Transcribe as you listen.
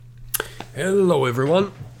Hello,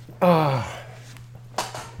 everyone.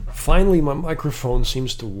 Finally, my microphone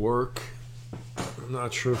seems to work. I'm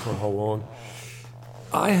not sure for how long.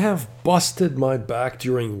 I have busted my back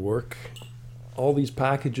during work. All these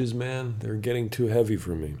packages, man, they're getting too heavy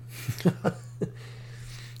for me.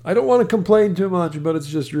 I don't want to complain too much, but it's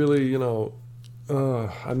just really,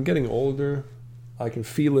 I'm getting older. I can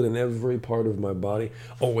feel it in every part of my body.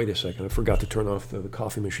 Oh, wait a second. I forgot to turn off the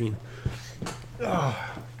coffee machine.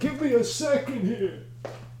 Give me a second here.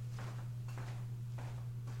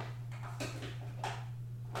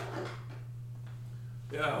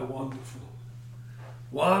 Yeah, wonderful.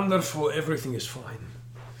 Wonderful. Everything is fine.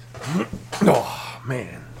 Oh,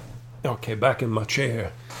 man. Okay, back in my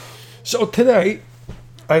chair. So today,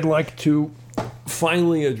 I'd like to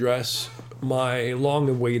finally address my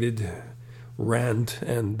long-awaited rant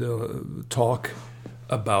and talk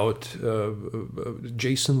about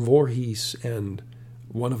Jason Voorhees and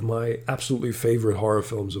one of my absolutely favorite horror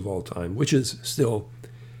films of all time, which is still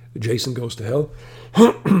Jason Goes to Hell.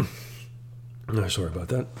 Sorry about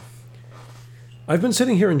that. I've been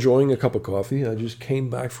sitting here enjoying a cup of coffee. I just came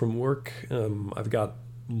back from work. I've got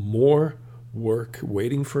more work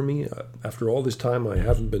waiting for me. After all this time, I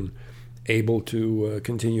haven't been able to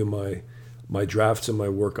continue my drafts and my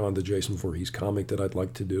work on the Jason Voorhees comic that I'd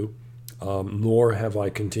like to do. Nor have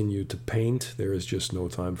I continued to paint. There is just no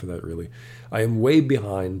time for that, really. I am way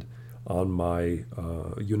behind on my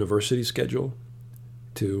university schedule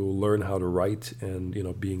to learn how to write, and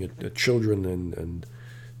being a children and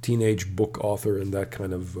teenage book author in that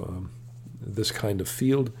kind of this kind of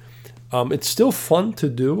field. It's still fun to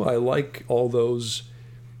do. I like all those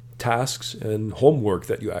tasks and homework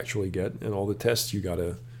that you actually get, and all the tests you got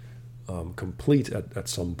to complete at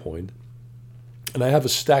some point. And I have a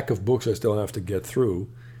stack of books I still have to get through,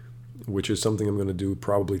 which is something I'm going to do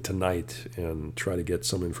probably tonight and try to get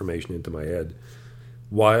some information into my head.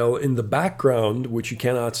 While in the background, which you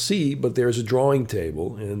cannot see, but there's a drawing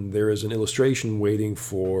table and there is an illustration waiting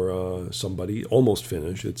for somebody, almost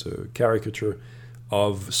finished. It's a caricature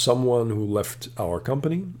of someone who left our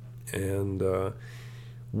company. And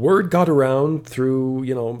word got around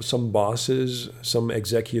through, some bosses, some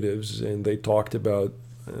executives, and they talked about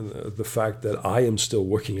the fact that I am still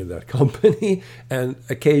working in that company and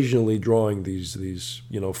occasionally drawing these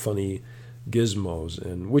funny gizmos,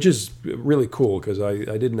 and which is really cool because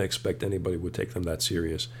I didn't expect anybody would take them that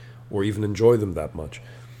serious or even enjoy them that much.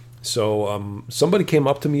 So somebody came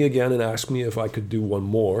up to me again and asked me if I could do one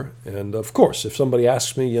more, and of course, if somebody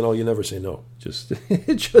asks me, you never say no. Just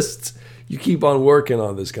you keep on working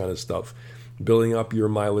on this kind of stuff, building up your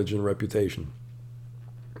mileage and reputation.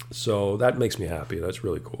 So that makes me happy. That's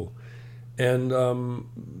really cool. And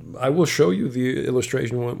I will show you the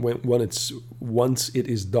illustration once it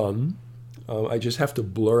is done. I just have to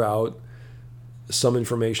blur out some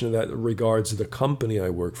information that regards the company I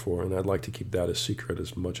work for, and I'd like to keep that a secret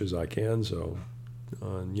as much as I can. So,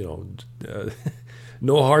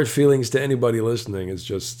 no hard feelings to anybody listening. It's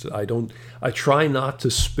just I try not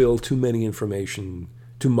to spill too much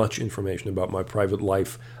information about my private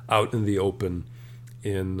life out in the open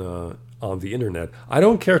on the internet. I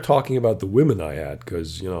don't care talking about the women I had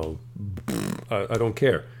because, I don't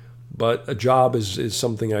care. But a job is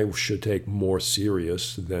something I should take more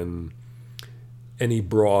serious than any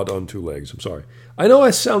broad on two legs. I'm sorry. I know I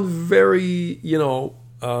sound very, there's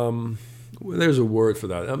a word for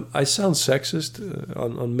that. I sound sexist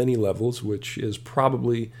on many levels, which is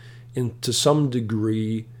probably to some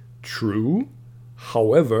degree true.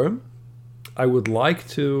 However, I would like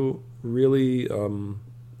to really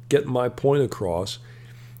get my point across.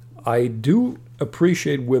 I do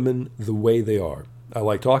appreciate women the way they are. I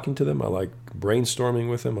like talking to them. I like brainstorming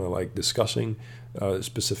with them. I like discussing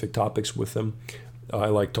specific topics with them. I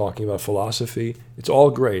like talking about philosophy. It's all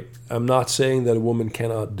great. I'm not saying that a woman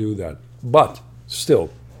cannot do that. But still,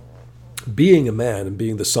 being a man and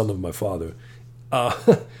being the son of my father,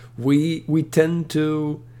 we tend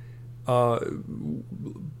to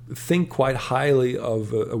think quite highly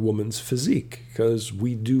of a woman's physique because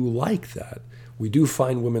we do like that. We do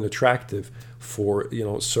find women attractive for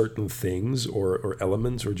certain things or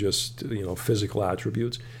elements or just physical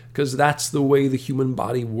attributes because that's the way the human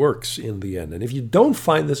body works in the end. And if you don't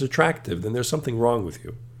find this attractive, then there's something wrong with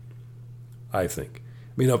you, I think.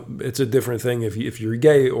 I mean, it's a different thing if you're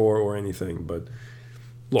gay or anything, but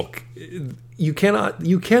look, you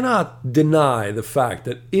cannot deny the fact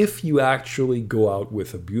that if you actually go out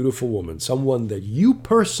with a beautiful woman, someone that you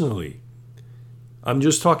personally, I'm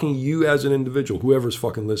just talking you as an individual, whoever's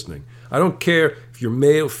fucking listening. I don't care if you're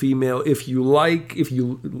male, female, if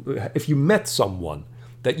you met someone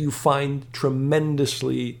that you find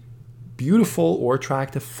tremendously beautiful or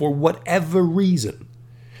attractive for whatever reason,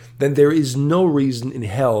 then there is no reason in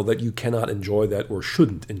hell that you cannot enjoy that or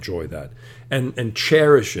shouldn't enjoy that, and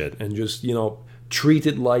cherish it, and just, treat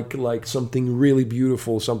it like something really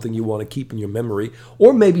beautiful, something you want to keep in your memory,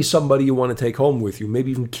 or maybe somebody you want to take home with you,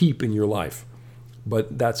 maybe even keep in your life.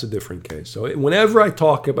 But that's a different case. So whenever I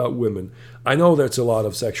talk about women, I know there's a lot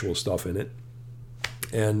of sexual stuff in it,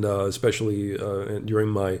 and especially during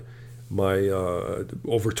my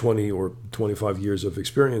over 20 or 25 years of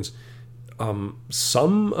experience,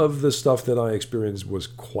 some of the stuff that I experienced was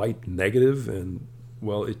quite negative, and,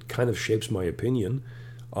 well, it kind of shapes my opinion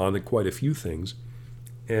on quite a few things.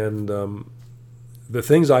 And the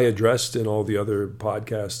things I addressed in all the other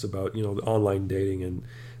podcasts about, the online dating and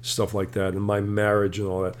stuff like that, and my marriage and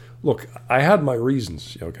all that. Look, I had my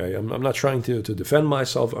reasons, okay? I'm not trying to defend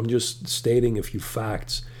myself. I'm just stating a few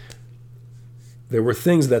facts. There were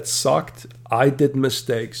things that sucked. I did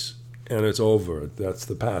mistakes, and it's over. That's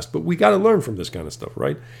the past. But we got to learn from this kind of stuff,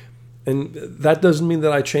 right? And that doesn't mean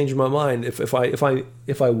that I changed my mind. If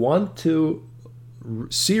I want to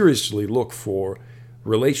seriously look for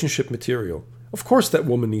relationship material, of course that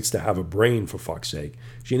woman needs to have a brain, for fuck's sake.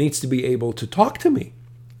 She needs to be able to talk to me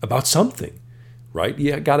about something, right?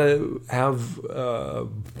 You got to have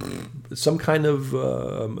some kind of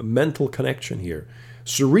mental connection here,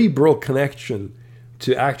 cerebral connection,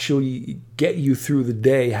 to actually get you through the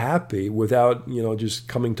day happy without, just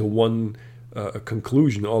coming to one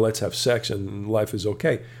conclusion: oh, let's have sex and life is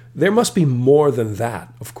okay. There must be more than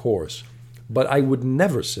that, of course. But I would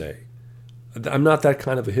never say, I'm not that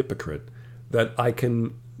kind of a hypocrite, that I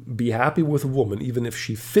can be happy with a woman even if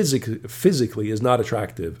she physically is not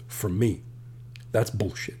attractive for me. That's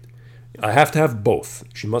bullshit. I have to have both.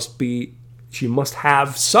 She must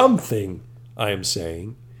have something, I am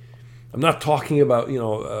saying. I'm not talking about,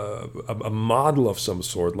 a model of some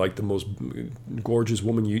sort, like the most gorgeous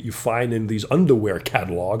woman you find in these underwear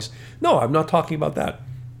catalogs. No, I'm not talking about that.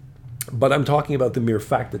 But I'm talking about the mere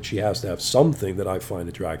fact that she has to have something that I find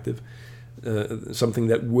attractive, something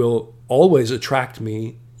that will always attract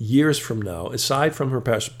me years from now, aside from her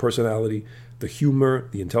personality, the humor,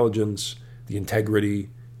 the intelligence, the integrity,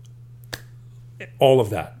 all of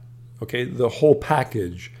that. Okay, the whole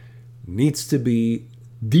package needs to be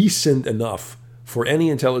decent enough for any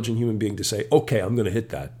intelligent human being to say, okay, I'm going to hit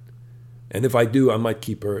that. And if I do, I might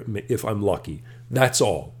keep her if I'm lucky. That's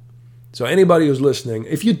all. So anybody who's listening,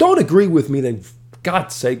 if you don't agree with me, then for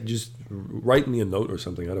God's sake, just write me a note or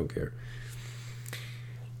something. I don't care.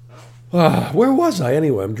 Where was I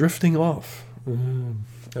anyway? I'm drifting off.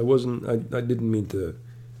 I didn't mean to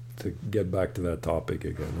get back to that topic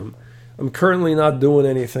again. I'm currently not doing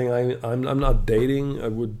anything. I'm not dating.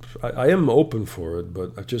 I am open for it,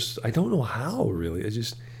 but I don't know how, really.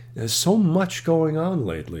 There's so much going on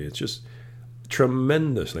lately. It's just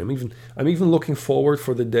tremendously. I'm even looking forward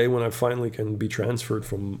for the day when I finally can be transferred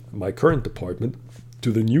from my current department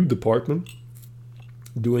to the new department,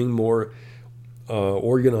 doing more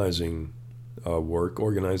organizing work,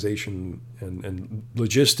 organization and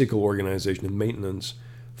logistical organization and maintenance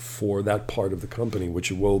for that part of the company, which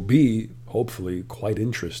will be hopefully quite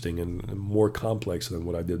interesting and more complex than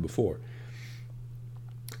what I did before.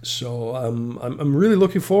 So I'm really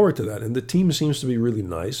looking forward to that, and the team seems to be really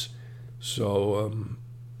nice. So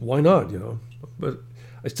why not, But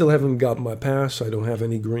I still haven't got my pass. I don't have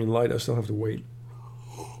any green light. I still have to wait.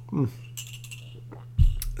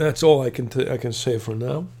 That's all I can say for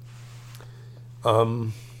now.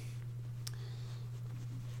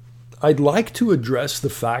 I'd like to address the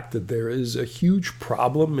fact that there is a huge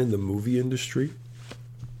problem in the movie industry.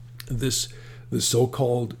 The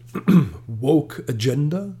so-called woke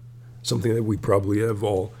agenda, something that we probably have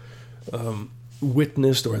all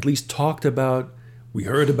witnessed or at least talked about. We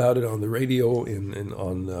heard about it on the radio and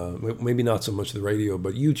on maybe not so much the radio,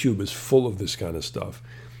 but YouTube is full of this kind of stuff,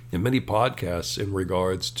 and many podcasts in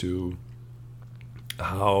regards to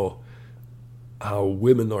how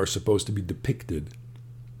women are supposed to be depicted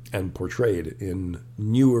and portrayed in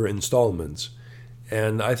newer installments.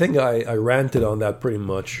 And I think I ranted on that pretty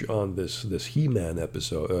much on this He-Man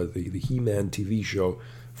episode, the He-Man TV show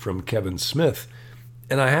from Kevin Smith.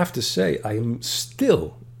 And I have to say, I am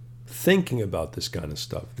still thinking about this kind of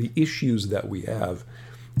stuff, the issues that we have.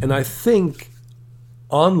 And I think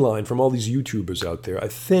online, from all these YouTubers out there, I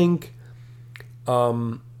think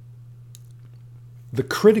the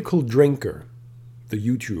Critical Drinker, the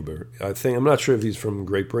YouTuber, I'm not sure if he's from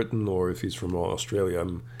Great Britain or if he's from Australia.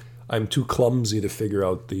 I'm too clumsy to figure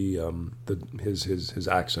out his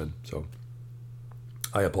accent, so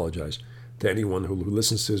I apologize to anyone who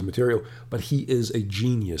listens to his material. But he is a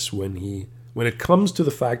genius when he when it comes to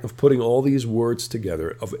the fact of putting all these words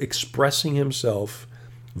together, of expressing himself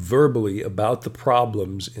verbally about the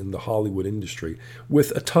problems in the Hollywood industry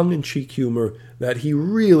with a tongue-in-cheek humor that he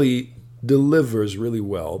really delivers really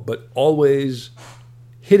well, but always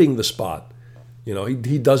hitting the spot. You know,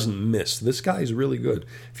 he doesn't miss. This guy's really good.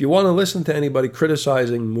 If you want to listen to anybody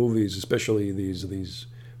criticizing movies, especially these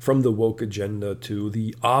from the woke agenda to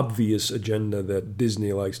the obvious agenda that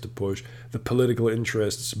Disney likes to push, the political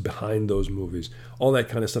interests behind those movies, all that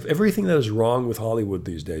kind of stuff, everything that is wrong with Hollywood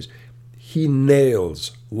these days, he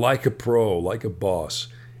nails like a pro, like a boss.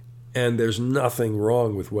 And there's nothing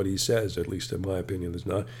wrong with what he says, at least in my opinion, there's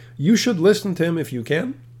not. You should listen to him if you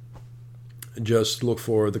can. Just look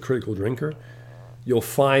for The Critical Drinker. You'll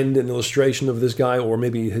find an illustration of this guy, or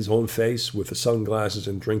maybe his own face with the sunglasses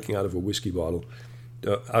and drinking out of a whiskey bottle,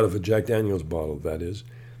 out of a Jack Daniels bottle, that is.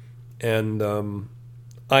 And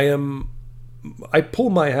I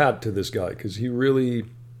pull my hat to this guy because he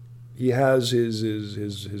has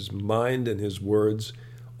his mind and his words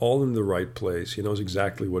all in the right place. He knows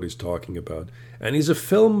exactly what he's talking about. And he's a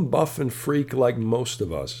film buff and freak like most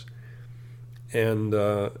of us. And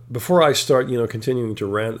before I start, continuing to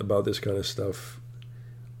rant about this kind of stuff,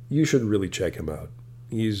 you should really check him out.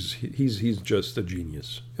 He's just a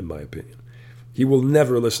genius, in my opinion. He will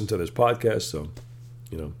never listen to this podcast, so,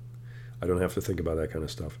 I don't have to think about that kind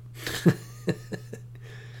of stuff.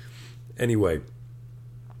 Anyway,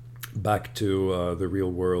 back to the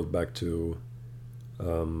real world, back to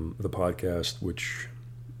the podcast, which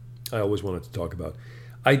I always wanted to talk about.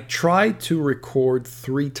 I tried to record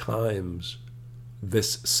 3 times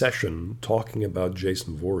this session talking about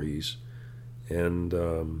Jason Voorhees and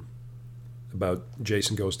about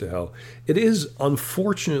Jason Goes to Hell. It is,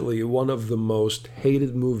 unfortunately, one of the most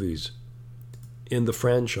hated movies in the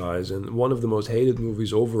franchise and one of the most hated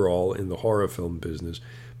movies overall in the horror film business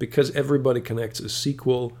because everybody connects a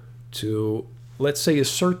sequel to, let's say, a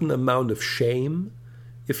certain amount of shame,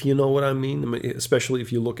 if you know what I mean, especially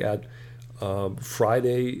if you look at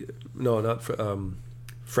Freddy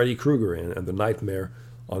Krueger and the Nightmare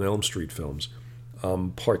on Elm Street films.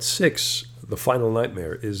 Part 6, The Final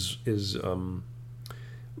Nightmare, is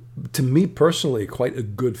to me personally quite a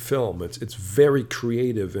good film. It's very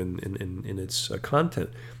creative in its content,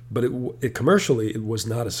 but it commercially it was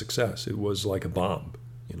not a success. It was like a bomb.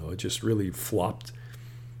 It just really flopped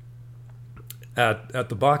at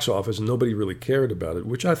the box office, and nobody really cared about it,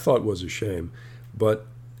 which I thought was a shame. But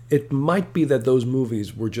it might be that those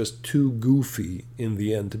movies were just too goofy in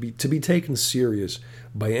the end to be taken serious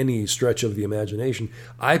by any stretch of the imagination.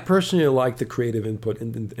 I personally like the creative input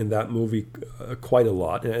in that movie quite a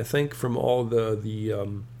lot, and I think from all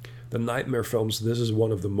the Nightmare films, this is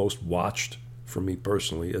one of the most watched for me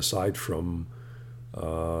personally, aside from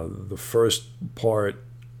the first part,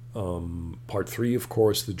 part 3, of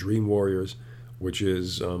course, The Dream Warriors, which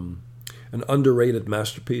is an underrated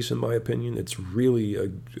masterpiece, in my opinion. It's really a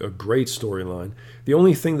great storyline. The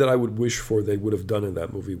only thing that I would wish for they would have done in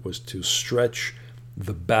that movie was to stretch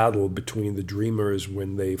the battle between the Dreamers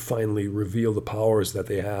when they finally reveal the powers that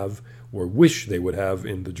they have or wish they would have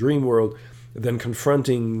in the dream world, then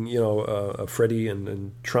confronting, Freddy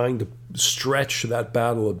and trying to stretch that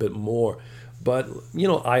battle a bit more. But,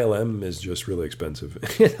 ILM is just really expensive.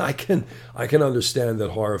 I can understand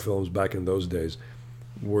that horror films back in those days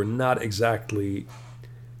were not exactly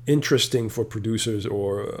interesting for producers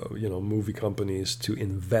or movie companies to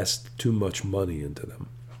invest too much money into them.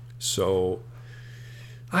 So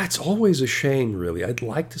it's always a shame, really. I'd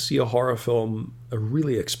like to see a horror film, a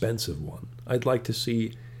really expensive one. I'd like to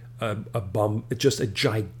see just a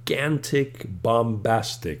gigantic,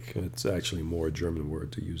 bombastic. It's actually more a German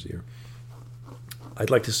word to use here. I'd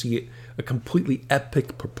like to see a completely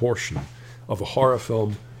epic proportion of a horror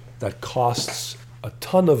film that costs a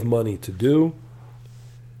ton of money to do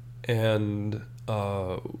and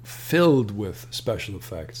filled with special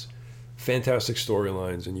effects, fantastic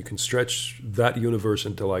storylines, and you can stretch that universe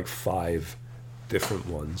into like 5 different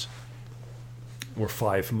ones or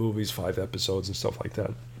 5 movies, 5 episodes and stuff like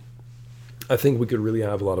that. I think we could really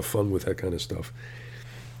have a lot of fun with that kind of stuff.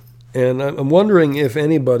 And I'm wondering if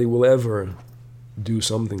anybody will ever do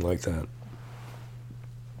something like that.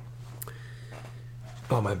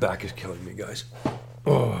 Oh, my back is killing me, guys.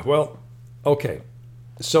 Oh, well, okay.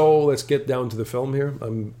 So let's get down to the film here.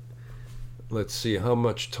 Let's see, how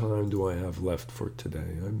much time do I have left for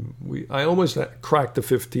today? I almost cracked the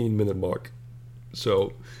 15-minute mark,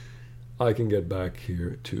 so I can get back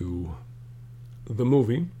here to the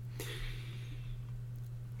movie.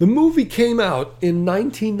 The movie came out in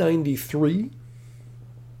 1993,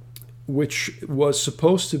 which was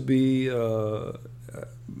supposed to be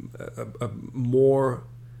a more,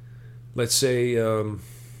 let's say,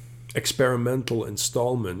 experimental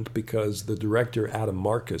installment, because the director Adam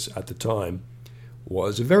Marcus at the time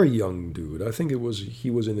was a very young dude. I think he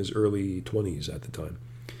was in his early 20s at the time,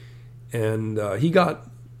 and he got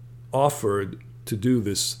offered to do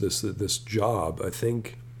this job. I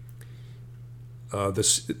think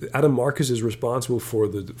this Adam Marcus is responsible for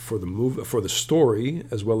the story,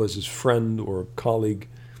 as well as his friend or colleague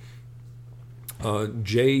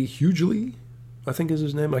Jay Hughley, I think is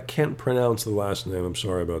his name. I can't pronounce the last name. I'm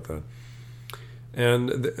sorry about that.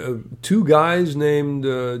 And two guys named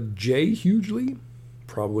Jay Hughley,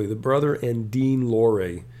 probably the brother, and Dean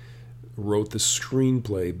Lorey wrote the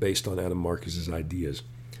screenplay based on Adam Marcus's ideas.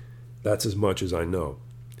 That's as much as I know.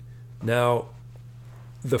 Now,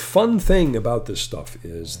 the fun thing about this stuff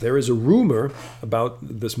is there is a rumor about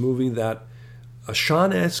this movie that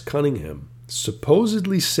Sean S. Cunningham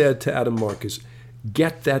supposedly said to Adam Marcus,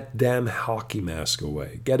 "Get that damn hockey mask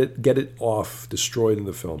away. Get it off, destroyed in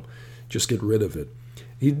the film. Just get rid of it."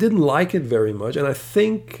 He didn't like it very much, and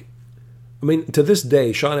to this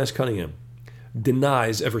day, Sean S. Cunningham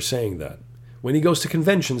denies ever saying that. When he goes to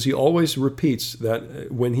conventions, he always repeats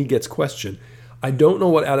that when he gets questioned, "I don't know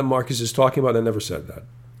what Adam Marcus is talking about. I never said that."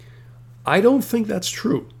 I don't think that's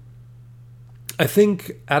true. I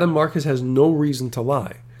think Adam Marcus has no reason to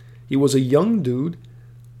lie. He was a young dude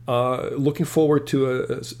looking forward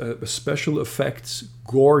to a special effects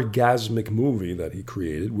gore-gasmic movie that he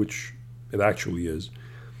created, which it actually is.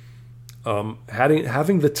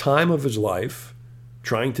 Having the time of his life,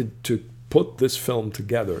 trying to put this film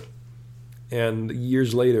together. And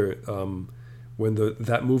years later, when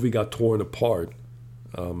that movie got torn apart,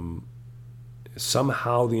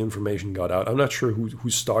 somehow the information got out. I'm not sure who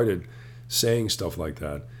started saying stuff like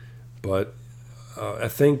that, but I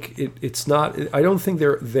think it's not. I don't think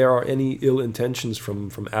there are any ill intentions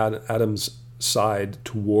from Adam's side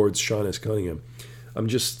towards Sean S. Cunningham. I'm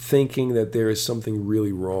just thinking that there is something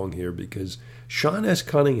really wrong here, because Sean S.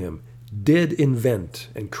 Cunningham did invent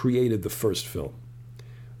and created the first film,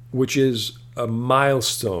 which is a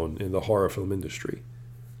milestone in the horror film industry.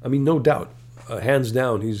 I mean, no doubt, hands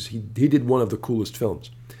down, he did one of the coolest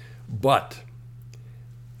films. But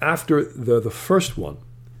after the first one,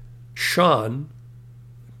 Sean,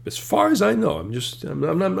 as far as I know,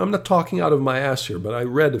 I'm not talking out of my ass here, but I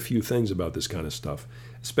read a few things about this kind of stuff,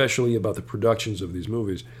 especially about the productions of these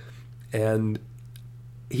movies, and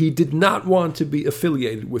he did not want to be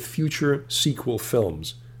affiliated with future sequel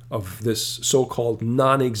films of this so-called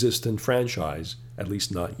non-existent franchise, at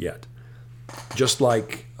least not yet. Just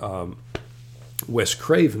like Wes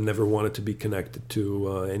Craven never wanted to be connected to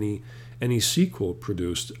any sequel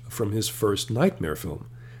produced from his first Nightmare film,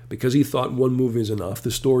 because he thought one movie is enough.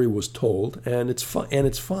 The story was told, and it's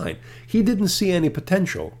fine. He didn't see any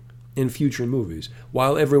potential in future movies,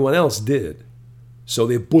 while everyone else did. So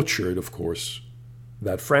they butchered, of course,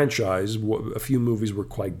 that franchise. A few movies were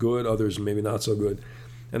quite good, others maybe not so good.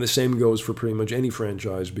 And the same goes for pretty much any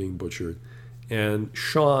franchise being butchered. And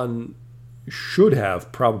Sean should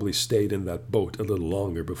have probably stayed in that boat a little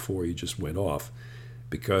longer before he just went off,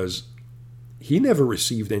 because he never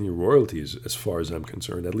received any royalties, as far as I'm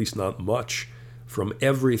concerned, at least not much, from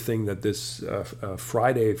everything that this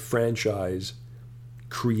Friday franchise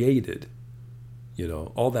created. You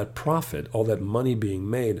know, all that profit, all that money being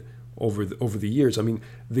made over the years. I mean,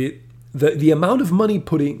 the amount of money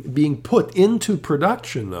being put into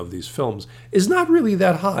production of these films is not really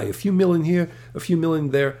that high. A few million here, a few million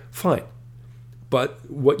there, fine.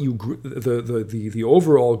 But what the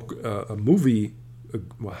overall movie,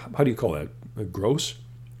 how do you call that? A gross?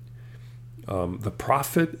 The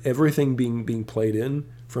profit, everything being played in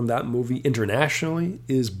from that movie internationally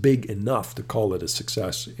is big enough to call it a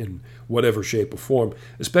success in whatever shape or form,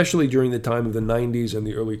 especially during the time of the 90s and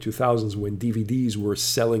the early 2000s, when DVDs were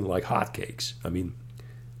selling like hotcakes. I mean,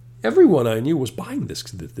 everyone I knew was buying this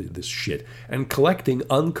shit and collecting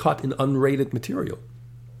uncut and unrated material.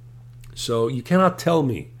 So you cannot tell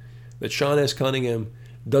me that Sean S. Cunningham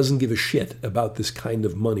doesn't give a shit about this kind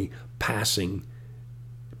of money passing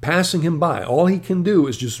him by. All he can do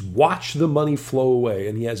is just watch the money flow away,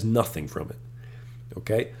 and he has nothing from it.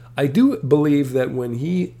 Okay? I do believe that when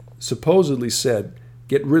he supposedly said,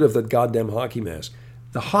 "Get rid of that goddamn hockey mask,"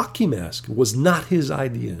 the hockey mask was not his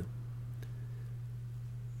idea.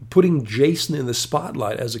 Putting Jason in the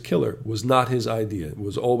spotlight as a killer was not his idea. It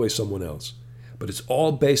was always someone else. But it's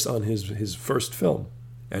all based on his first film.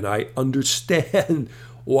 And I understand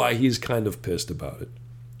why he's kind of pissed about it.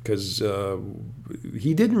 Because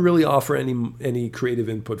he didn't really offer any creative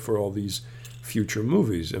input for all these future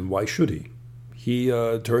movies, and why should he? He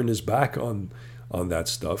turned his back on on that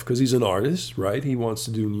stuff because he's an artist, right? He wants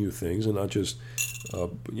to do new things and not just,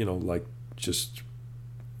 like just.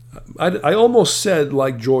 I almost said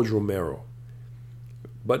like George Romero.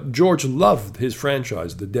 But George loved his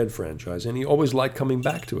franchise, the Dead franchise, and he always liked coming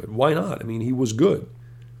back to it. Why not? I mean, he was good.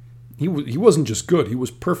 He wasn't just good, he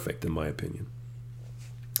was perfect, in my opinion.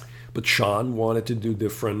 But Sean wanted to do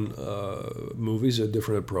different movies, a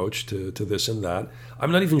different approach to this and that.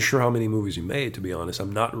 I'm not even sure how many movies he made, to be honest.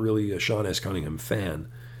 I'm not really a Sean S. Cunningham fan.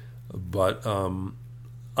 But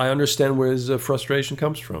I understand where his frustration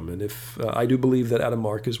comes from. And if I do believe that Adam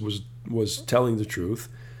Marcus was telling the truth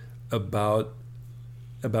about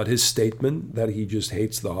his statement that he just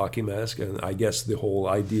hates the hockey mask, and I guess the whole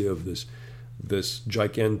idea of this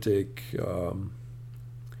gigantic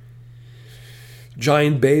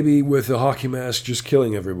giant baby with a hockey mask just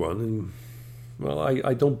killing everyone. And well,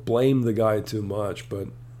 I don't blame the guy too much, but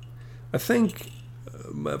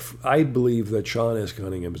I believe that Sean S.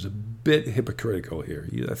 Cunningham is a bit hypocritical here.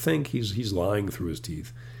 I think he's lying through his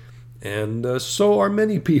teeth. And so are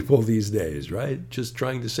many people these days, right? Just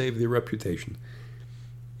trying to save their reputation.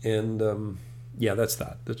 And yeah, that's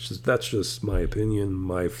that. That's just my opinion,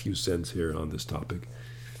 my few cents here on this topic.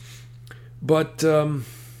 But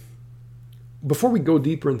before we go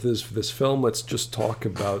deeper into this film, let's just talk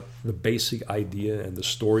about the basic idea and the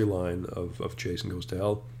storyline of Jason Goes to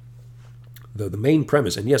Hell. The main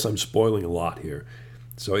premise, and yes, I'm spoiling a lot here.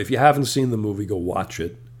 So if you haven't seen the movie, go watch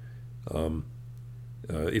it.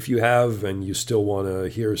 If you have and you still want to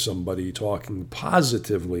hear somebody talking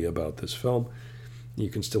positively about this film, you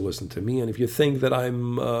can still listen to me. And if you think that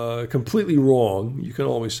I'm completely wrong, you can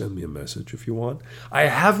always send me a message if you want. I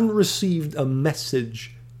haven't received a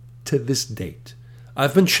message to this date.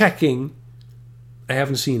 I've been checking. I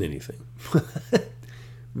haven't seen anything.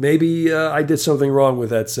 Maybe I did something wrong with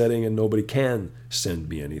that setting and nobody can send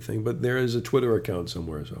me anything. But there is a Twitter account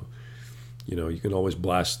somewhere, so you can always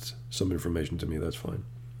blast some information to me. That's fine.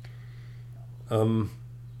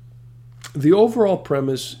 The overall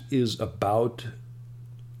premise is about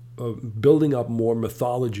building up more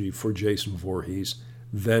mythology for Jason Voorhees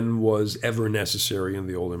than was ever necessary in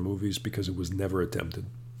the older movies because it was never attempted,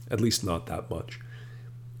 at least not that much.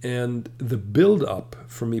 And the build-up,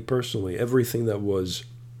 for me personally, everything that was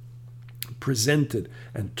presented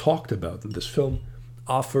and talked about in this film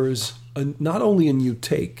offers not only a new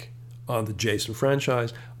take on the Jason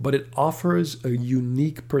franchise, but it offers a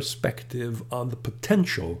unique perspective on the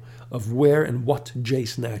potential of where and what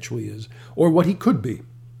Jason actually is, or what he could be.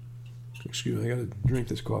 Excuse me, I gotta drink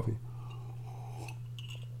this coffee.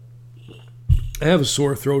 I have a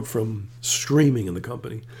sore throat from screaming in the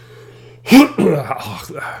company.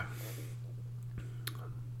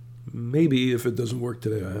 Maybe if it doesn't work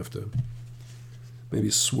today, I have to maybe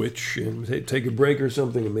switch and take a break or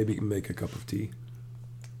something and maybe make a cup of tea.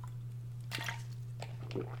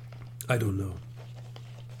 I don't know.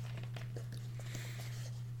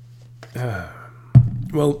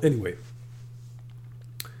 Well, anyway.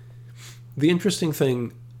 The interesting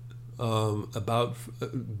thing about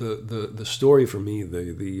the story for me,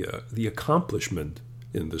 the accomplishment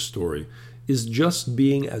in the story, is just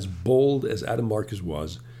being as bold as Adam Marcus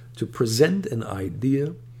was to present an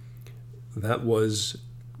idea that was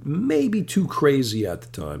maybe too crazy at the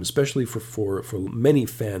time, especially for many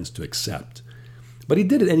fans to accept. But he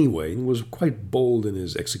did it anyway and was quite bold in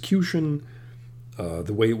his execution,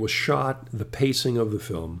 the way it was shot, the pacing of the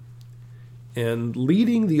film, and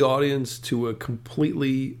leading the audience to a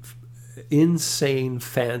completely insane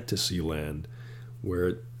fantasy land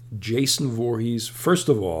where Jason Voorhees, first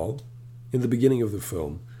of all, in the beginning of the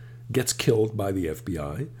film, gets killed by the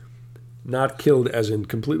FBI. Not killed as in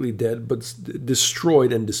completely dead, but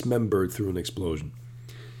destroyed and dismembered through an explosion.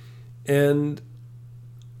 And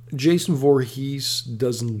Jason Voorhees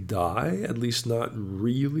doesn't die, at least not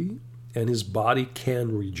really, and his body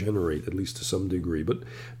can regenerate, at least to some degree. But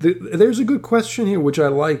there's a good question here, which I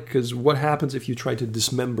like, because what happens if you try to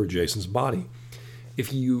dismember Jason's body?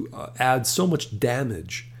 If you add so much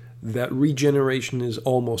damage that regeneration is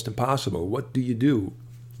almost impossible, what do you do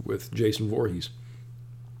with Jason Voorhees?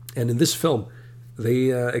 And in this film,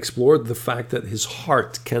 they explored the fact that his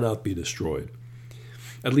heart cannot be destroyed.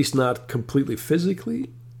 At least not completely physically,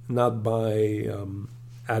 not by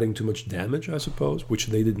adding too much damage, I suppose, which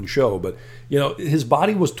they didn't show. But, his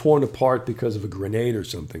body was torn apart because of a grenade or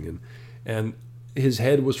something. And his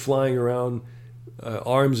head was flying around,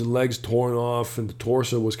 arms and legs torn off, and the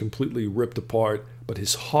torso was completely ripped apart. But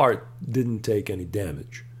his heart didn't take any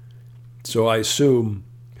damage. So I assume,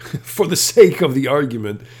 for the sake of the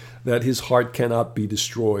argument, that his heart cannot be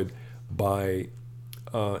destroyed by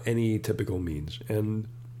any typical means. And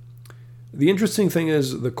The interesting thing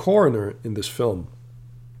is the coroner in this film,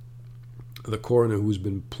 the coroner who's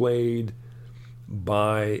been played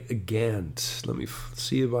by Gant. Let me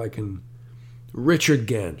see if I can. Richard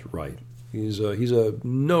Gant, right? He's a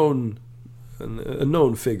known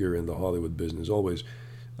figure in the Hollywood business. Always,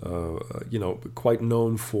 quite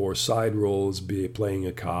known for side roles, playing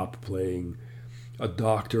a cop, playing a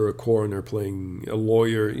doctor, a coroner, playing a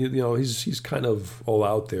lawyer. He's kind of all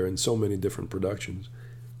out there in so many different productions.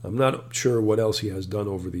 I'm not sure what else he has done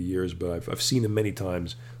over the years, but I've seen him many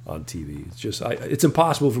times on TV. It's just it's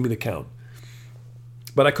impossible for me to count.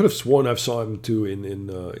 But I could have sworn I saw him too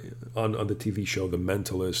on the TV show The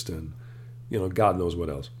Mentalist, and God knows what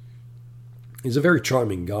else. He's a very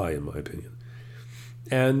charming guy, in my opinion.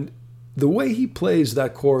 And the way he plays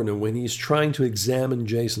that coroner when he's trying to examine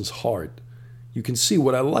Jason's heart, you can see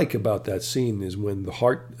what I like about that scene is when the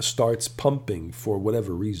heart starts pumping for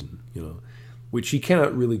whatever reason, which he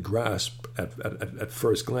cannot really grasp at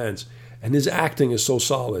first glance. And his acting is so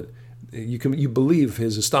solid. You believe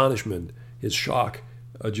his astonishment, his shock,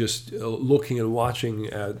 just looking and watching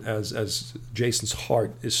as Jason's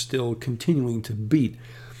heart is still continuing to beat.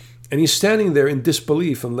 And he's standing there in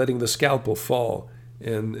disbelief and letting the scalpel fall.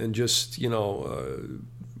 And just,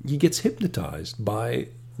 he gets hypnotized by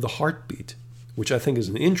the heartbeat, which I think is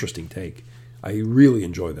an interesting take. I really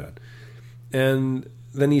enjoy that. And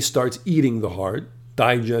then he starts eating the heart,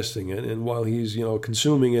 digesting it. And while he's,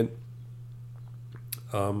 consuming it,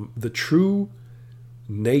 the true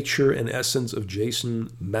nature and essence of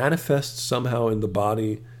Jason manifests somehow in the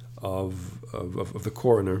body of the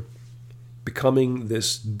coroner, becoming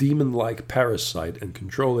this demon-like parasite and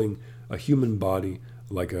controlling a human body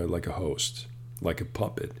like a host, like a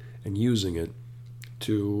puppet, and using it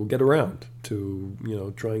to get around, to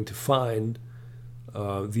trying to find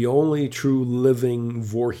the only true living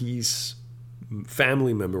Voorhees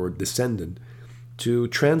family member or descendant, to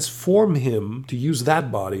transform him, to use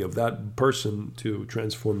that body of that person to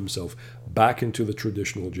transform himself back into the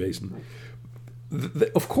traditional Jason.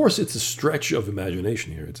 Of course, it's a stretch of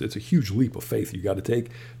imagination here. It's a huge leap of faith you got to take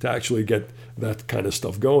to actually get that kind of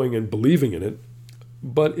stuff going and believing in it.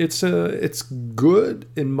 But it's good,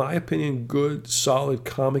 in my opinion, good, solid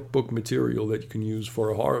comic book material that you can use for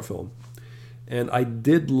a horror film. And I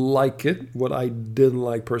did like it. What I didn't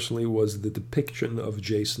like personally was the depiction of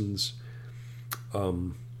Jason's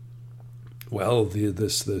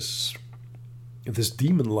this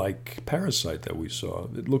demon-like parasite that we saw.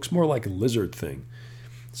 It looks more like a lizard thing.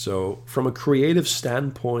 So from a creative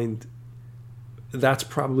standpoint, that's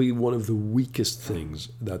probably one of the weakest things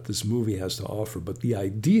that this movie has to offer. But the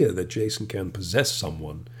idea that Jason can possess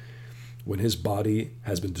someone when his body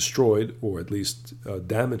has been destroyed, or at least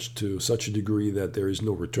damaged to such a degree that there is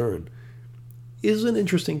no return, is an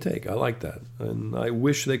interesting take. I like that. And I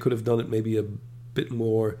wish they could have done it maybe a bit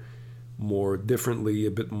more differently,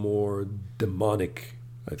 a bit more demonic,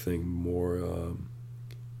 I think, more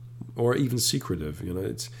or even secretive.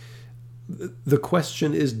 It's the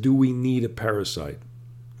question is, do we need a parasite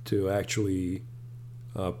to actually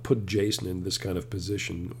put Jason in this kind of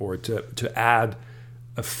position, or to add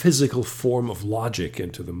a physical form of logic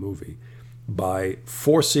into the movie by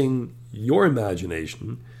forcing your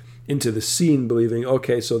imagination into the scene, believing,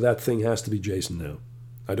 okay, so that thing has to be Jason now.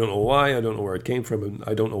 I don't know why. I don't know where it came from. And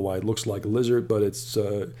I don't know why it looks like a lizard, but it's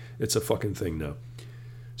a fucking thing now.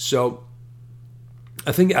 So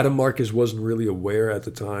I think Adam Marcus wasn't really aware at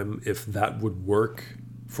the time if that would work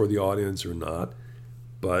for the audience or not.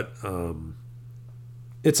 But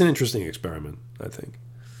it's an interesting experiment, I think.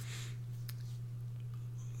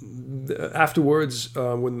 Afterwards,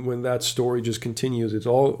 when that story just continues, it's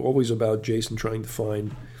always about Jason trying to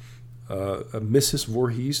find a Mrs.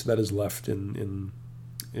 Voorhees that is left in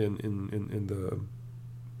that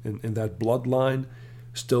bloodline,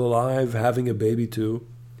 still alive, having a baby too.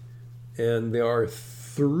 And there are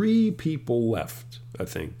 3 people left, I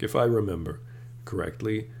think, if I remember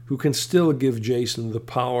correctly, who can still give Jason the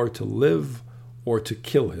power to live or to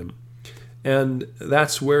kill him. And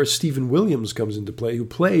that's where Stephen Williams comes into play, who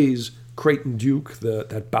plays Creighton Duke,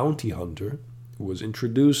 that bounty hunter, who was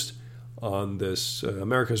introduced on this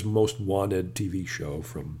America's Most Wanted TV show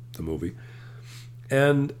from the movie.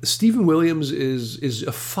 And Stephen Williams is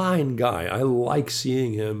a fine guy. I like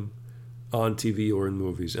seeing him on TV or in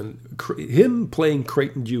movies. And him playing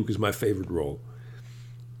Creighton Duke is my favorite role.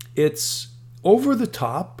 It's over the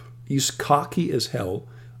top. He's cocky as hell,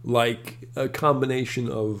 like a combination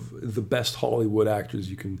of the best Hollywood actors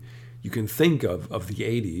you can think of the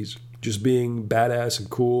 80s, just being badass and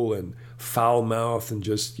cool and foul-mouthed and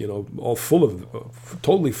just, all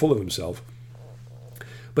totally full of himself.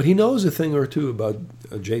 But he knows a thing or two about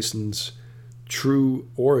Jason's true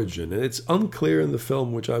origin. And it's unclear in the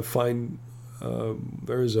film, which I find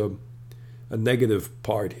there is a negative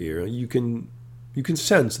part here. You can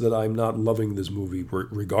sense that I'm not loving this movie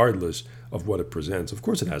regardless of what it presents. Of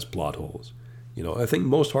course it has plot holes. I think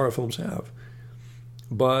most horror films have.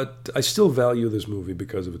 But I still value this movie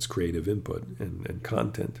because of its creative input and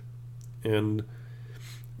content. And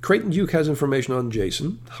Creighton Duke has information on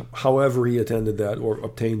Jason. However he attended that or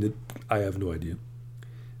obtained it, I have no idea.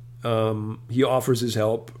 He offers his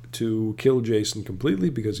help to kill Jason completely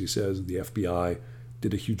because he says the FBI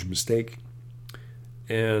did a huge mistake,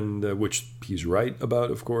 and which he's right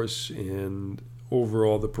about, of course. And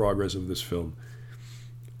overall, the progress of this film.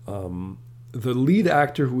 The lead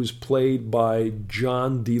actor, who is played by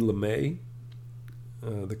John D. LeMay,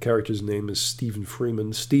 the character's name is Stephen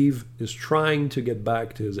Freeman. Steve is trying to get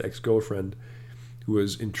back to his ex-girlfriend, who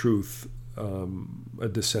is, in truth, a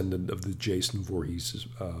descendant of the Jason Voorhees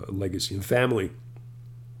legacy and family.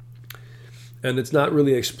 And it's not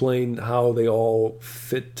really explained how they all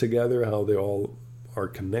fit together, how they all are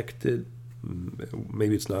connected.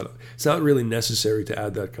 Maybe it's not really necessary to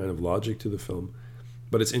add that kind of logic to the film.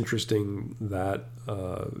 But it's interesting that,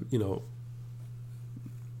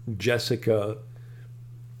 Jessica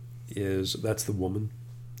that's the woman.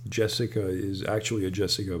 Jessica is actually a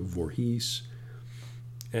Jessica Voorhees.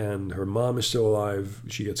 And her mom is still alive.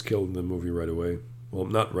 She gets killed in the movie right away. Well,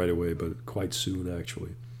 not right away, but quite soon,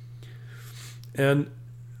 actually. And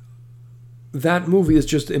that movie is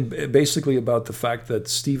just basically about the fact that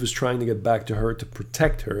Steve is trying to get back to her to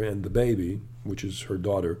protect her and the baby, which is her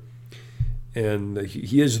daughter. And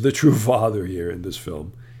he is the true father here in this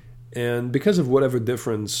film. And because of whatever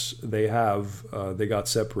difference they have, they got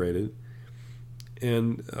separated.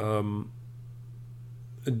 And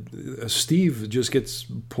Steve just gets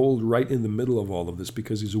pulled right in the middle of all of this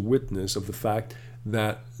because he's a witness of the fact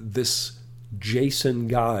that this Jason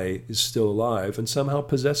guy is still alive and somehow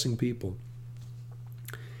possessing people.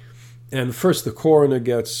 And first the coroner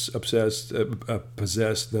gets possessed.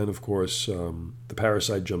 Then, of course, the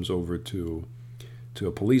parasite jumps over to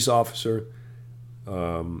a police officer,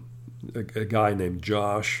 a guy named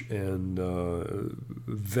Josh, and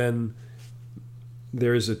then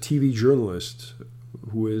there's a TV journalist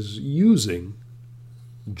who is using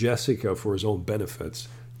Jessica for his own benefits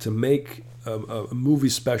to make a movie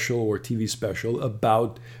special or TV special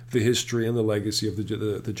about the history and the legacy of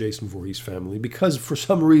the Jason Voorhees family, because for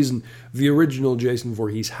some reason the original Jason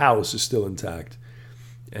Voorhees house is still intact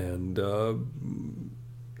and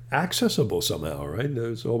accessible somehow, right?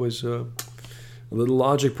 There's always a little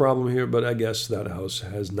logic problem here, but I guess that house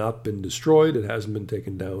has not been destroyed. It hasn't been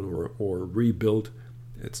taken down or rebuilt.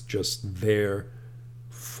 It's just there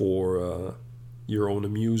for your own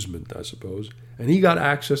amusement, I suppose. And he got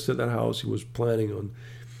access to that house. He was planning on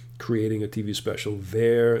creating a TV special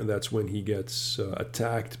there. And that's when he gets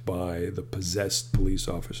attacked by the possessed police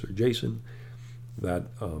officer, Jason. That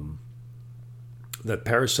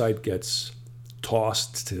parasite gets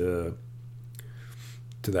tossed to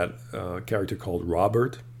that character called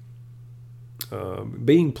Robert,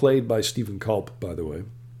 being played by Stephen Culp, by the way.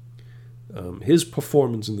 His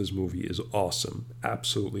performance in this movie is awesome,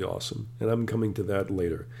 absolutely awesome, and I'm coming to that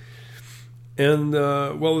later. And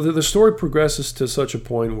the story progresses to such a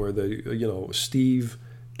point where Steve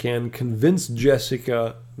can convince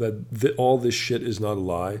Jessica that all this shit is not a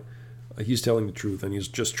lie. He's telling the truth, and he's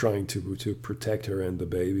just trying to protect her and the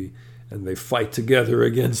baby. And they fight together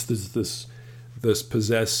against this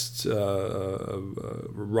possessed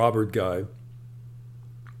Robert guy.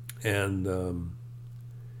 And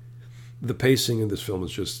the pacing in this film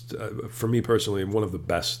is just, for me personally, one of the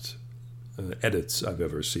best edits I've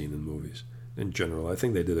ever seen in movies in general. I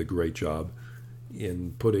think they did a great job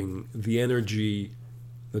in putting the energy,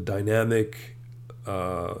 the dynamic,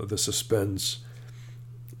 the suspense,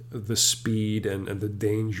 the speed, and the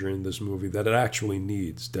danger in this movie that it actually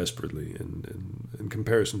needs desperately in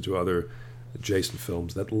comparison to other Jason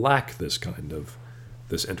films that lack this kind of,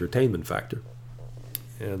 this entertainment factor.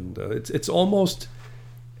 And it's almost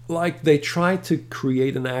like they try to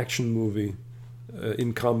create an action movie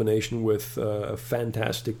in combination with a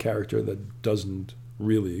fantastic character that doesn't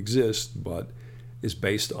really exist, but is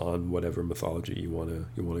based on whatever mythology you want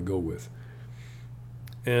to go with.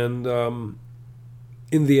 And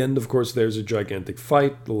in the end, of course, there's a gigantic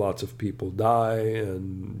fight. Lots of people die,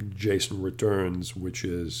 and Jason returns, which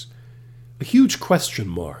is a huge question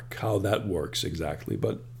mark how that works exactly.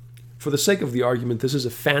 But for the sake of the argument, this is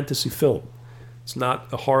a fantasy film. It's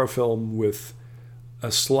not a horror film with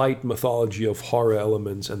a slight mythology of horror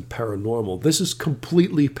elements and paranormal. This is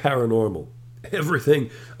completely paranormal. Everything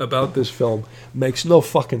about this film makes no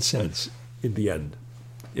fucking sense. in the end,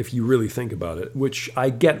 if you really think about it, which I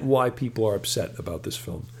get why people are upset about this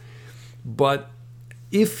film. But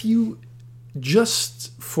if you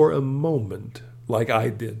just for a moment, like I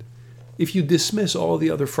did, if you dismiss all the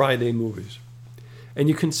other Friday movies and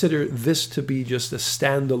you consider this to be just a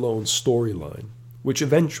standalone storyline, which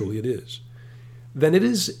eventually it is, then it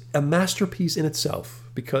is a masterpiece in itself,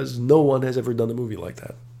 because no one has ever done a movie like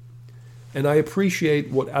that. And I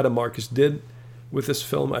appreciate what Adam Marcus did with this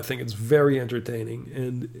film. I think it's very entertaining.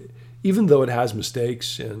 And even though it has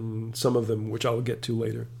mistakes, and some of them, which I'll get to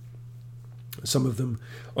later, some of them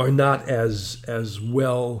are not as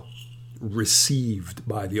well received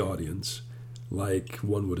by the audience like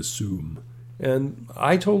one would assume. And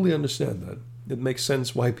I totally understand that. It makes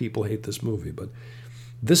sense why people hate this movie. But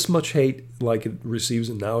this much hate like it receives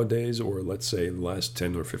nowadays, or let's say the last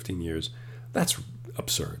 10 or 15 years, that's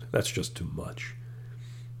absurd. That's just too much.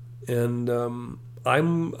 And I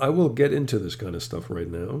will get into this kind of stuff right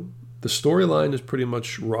now. The storyline is pretty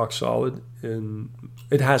much rock solid, and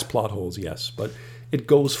it has plot holes, yes, but it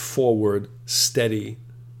goes forward, steady,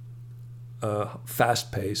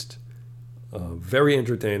 fast-paced, very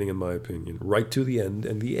entertaining in my opinion, right to the end.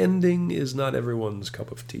 And the ending is not everyone's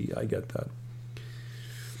cup of tea. I get that.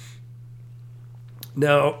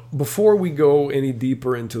 Now, before we go any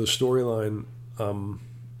deeper into the storyline,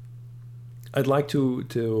 I'd like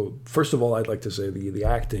to first of all, I'd like to say the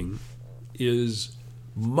acting is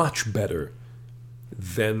much better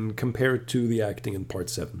than compared to the acting in Part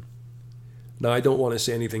 7. Now, I don't want to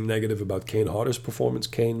say anything negative about Kane Hodder's performance.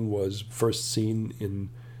 Kane was first seen in,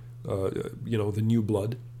 The New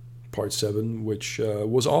Blood, Part 7, which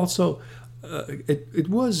was also, it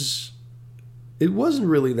wasn't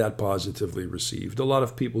really that positively received. A lot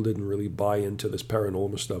of people didn't really buy into this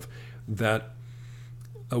paranormal stuff, that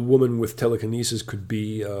a woman with telekinesis could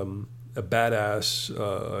be a badass,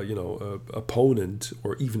 opponent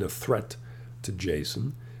or even a threat to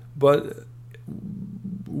Jason. But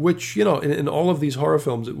which, in all of these horror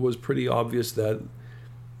films, it was pretty obvious that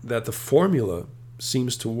the formula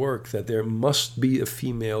seems to work, that there must be a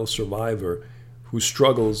female survivor who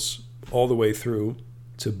struggles all the way through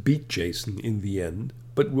to beat Jason in the end,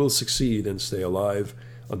 but will succeed and stay alive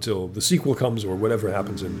until the sequel comes or whatever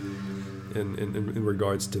happens in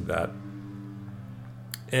regards to that.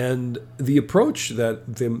 And the approach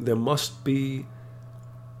that there must be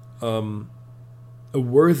a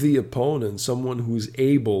worthy opponent, someone who's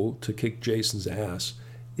able to kick Jason's ass,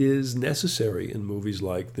 is necessary in movies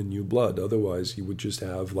like The New Blood. Otherwise, you would just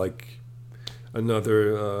have like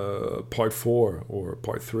another Part 4 or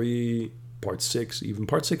Part 3, Part 6. Even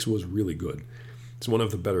Part 6 was really good. It's one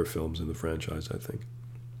of the better films in the franchise, I think.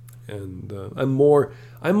 And I'm more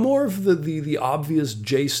of the obvious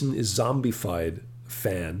Jason is zombified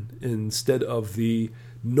fan, instead of the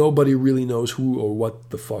nobody really knows who or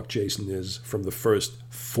what the fuck Jason is from the first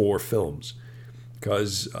 4 films,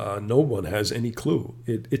 because no one has any clue.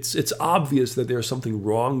 It's obvious that there's something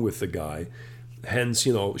wrong with the guy, hence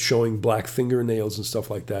showing black fingernails and stuff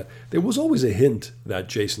like that. There was always a hint that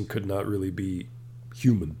Jason could not really be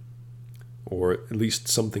human, or at least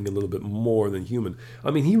something a little bit more than human.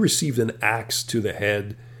 I mean, he received an axe to the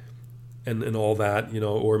head and all that,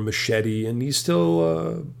 or machete, and he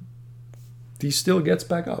still gets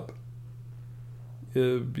back up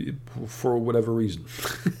for whatever reason.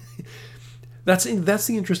 That's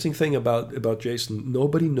the interesting thing about Jason.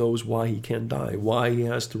 Nobody knows why he can't die, why he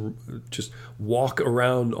has to just walk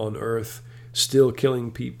around on Earth still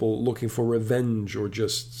killing people, looking for revenge, or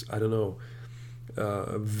just, I don't know,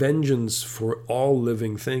 vengeance for all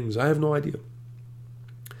living things. I have no idea.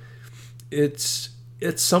 It's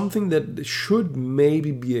something that should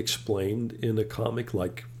maybe be explained in a comic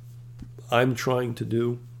like I'm trying to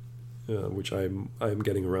do, which I'm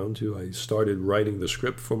getting around to. I started writing the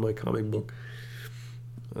script for my comic book.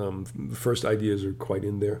 The first ideas are quite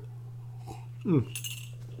in there.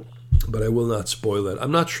 But I will not spoil it.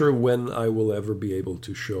 I'm not sure when I will ever be able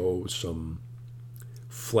to show some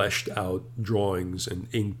fleshed out drawings and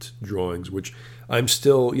inked drawings, which I'm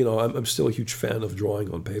still, I'm still a huge fan of drawing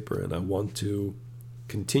on paper, and I want to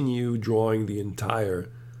continue drawing the entire,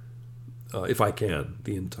 if I can,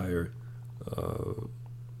 the entire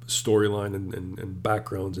storyline and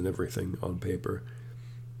backgrounds and everything on paper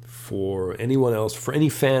for anyone else, for any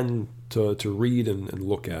fan to read and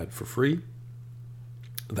look at for free.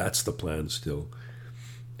 That's the plan still.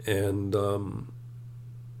 And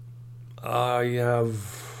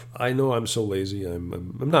I know I'm so lazy.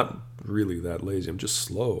 I'm not really that lazy. I'm just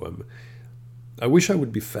slow. I wish I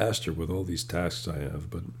would be faster with all these tasks I have,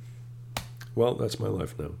 but well, that's my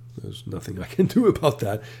life now. There's nothing I can do about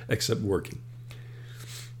that except working.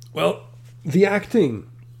 Well, The acting.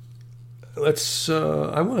 Let's.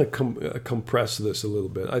 I want to compress this a little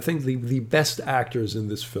bit. I think the best actors in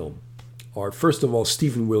this film are, first of all,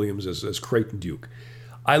 Stephen Williams as Creighton Duke.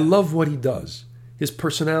 I love what he does. His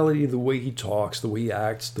personality, the way he talks, the way he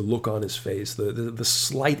acts, the look on his face, the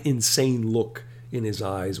slight insane look in his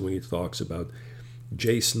eyes when he talks about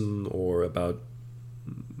Jason or about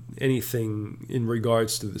anything in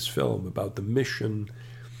regards to this film, about the mission,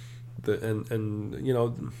 and you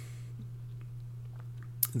know,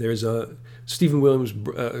 there's a Stephen Williams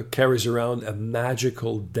carries around a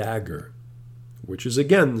magical dagger, which is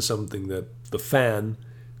again something that the fan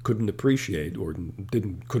couldn't appreciate or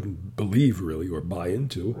couldn't believe really or buy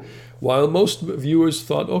into, while most viewers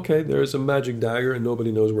thought, okay, there's a magic dagger and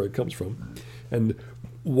nobody knows where it comes from, and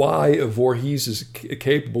why Voorhees is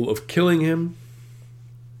capable of killing him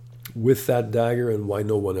with that dagger and why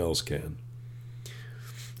no one else can.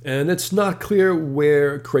 And it's not clear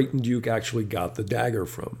where Creighton Duke actually got the dagger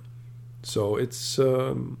from. So it's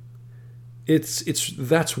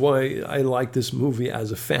that's why I like this movie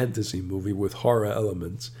as a fantasy movie with horror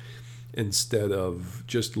elements instead of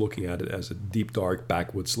just looking at it as a deep, dark,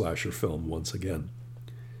 backwoods slasher film once again.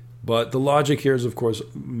 But the logic here is, of course,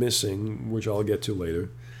 missing, which I'll get to later.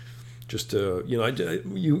 Just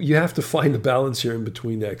you have to find the balance here in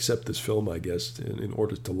between to accept this film, I guess, in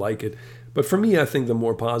order to like it. But for me, I think the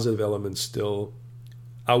more positive elements still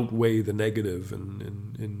outweigh the negative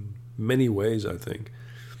in many ways, I think,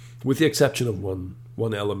 with the exception of one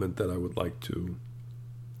element that I would like to,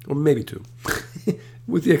 or maybe two,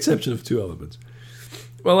 with the exception of two elements.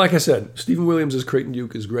 Well, like I said, Stephen Williams as Creighton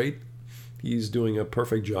Duke is great. He's doing a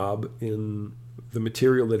perfect job in the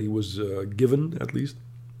material that he was given, at least.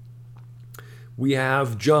 We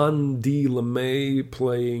have John D. LeMay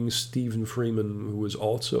playing Stephen Freeman, who is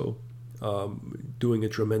also doing a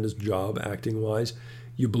tremendous job acting-wise.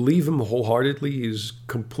 You believe him wholeheartedly. He's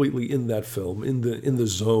completely in that film, in the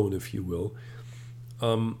zone, if you will.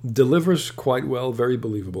 Delivers quite well, very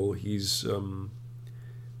believable. He's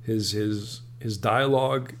his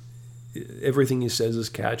dialogue, everything he says is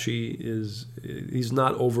catchy. He's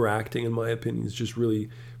not overacting, in my opinion. He's just really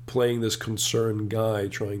playing this concerned guy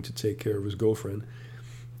trying to take care of his girlfriend.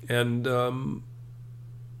 And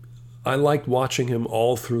I liked watching him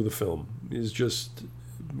all through the film. He's just,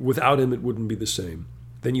 without him, it wouldn't be the same.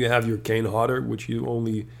 Then you have your Kane Hodder, which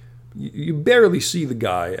you barely see the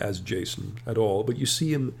guy as Jason at all, but you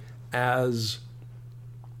see him as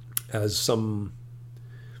some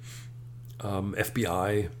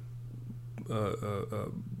FBI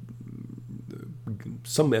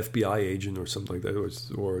some FBI agent or something like that,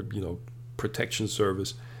 or protection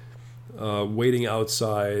service, waiting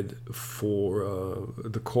outside for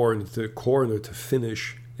the coroner to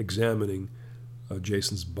finish examining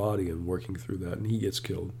Jason's body and working through that, and he gets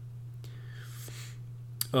killed.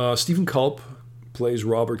 Stephen Culp plays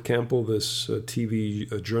Robert Campbell, this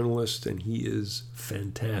TV journalist, and he is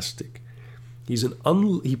fantastic. He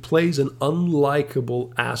plays an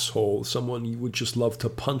unlikable asshole, someone you would just love to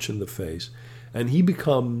punch in the face, and he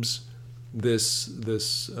becomes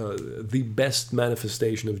the best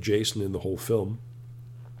manifestation of Jason in the whole film,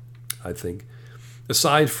 I think.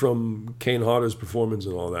 Aside from Kane Hodder's performance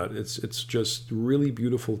and all that, it's just really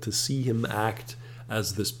beautiful to see him act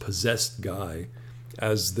as this possessed guy,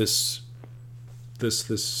 as this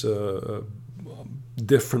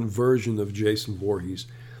different version of Jason Voorhees.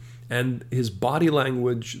 And his body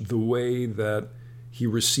language, the way that he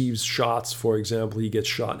receives shots, for example, he gets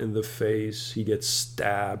shot in the face, he gets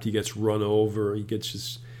stabbed, he gets run over, he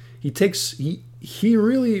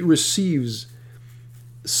really receives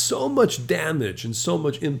so much damage and so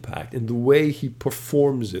much impact, and the way he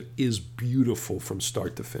performs it is beautiful from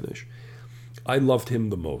start to finish. I loved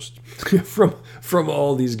him the most. From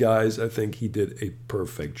all these guys, I think he did a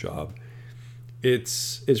perfect job.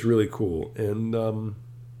 It's really cool. And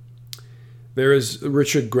there is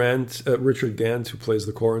Richard Gant, who plays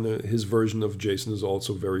the coroner. His version of Jason is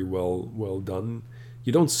also very well done.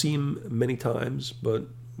 You don't see him many times, but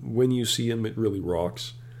when you see him, it really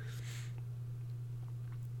rocks.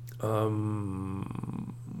 Who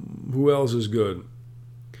else is good?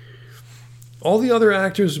 All the other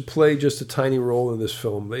actors who play just a tiny role in this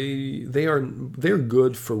film, they're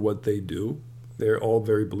good for what they do. They're all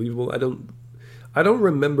very believable. I don't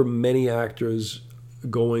remember many actors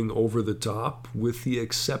going over the top, with the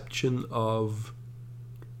exception of,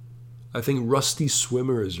 I think Rusty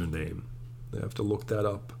Swimmer is her name. I have to look that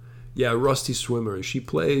up. Yeah, Rusty Swimmer. She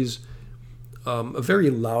plays a very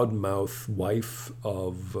loudmouth wife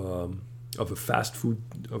of a fast food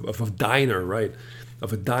of a diner, right?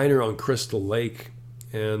 Of a diner on Crystal Lake,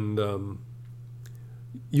 and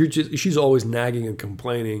she's always nagging and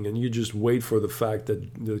complaining, and you just wait for the fact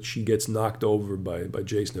that she gets knocked over by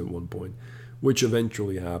Jason at one point, which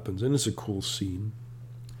eventually happens, and it's a cool scene.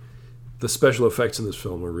 The special effects in this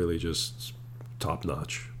film are really just top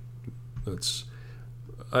notch. That's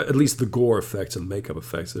at least the gore effects and makeup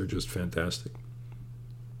effects, they're just fantastic.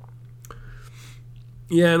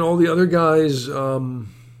 Yeah, and all the other guys, I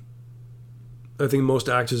think most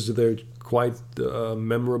actors, they're quite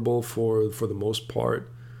memorable for the most part.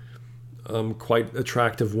 Quite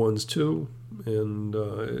attractive ones too, and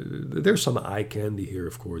there's some eye candy here.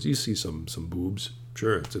 Of course, you see some boobs.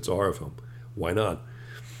 Sure, it's a horror film. Why not?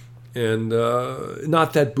 And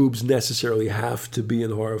not that boobs necessarily have to be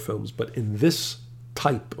in horror films, but in this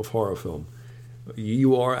type of horror film,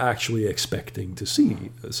 you are actually expecting to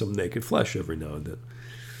see some naked flesh every now and then.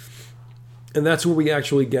 And that's where we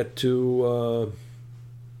actually get to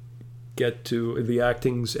the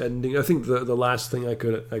acting's ending. I think the last thing I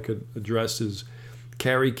could address is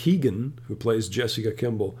Carrie Keegan, who plays Jessica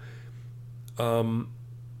Kimball.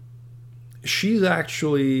 She's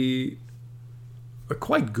actually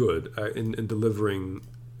quite good in delivering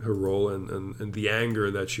her role and the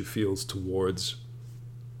anger that she feels towards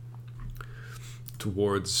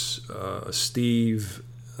Steve,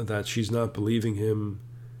 that she's not believing him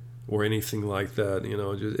or anything like that. You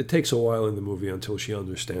know, it takes a while in the movie until she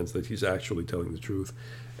understands that he's actually telling the truth.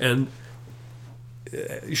 And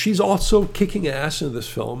she's also kicking ass in this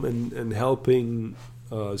film and helping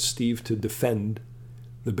Steve to defend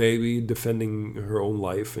the baby, defending her own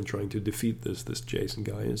life and trying to defeat this Jason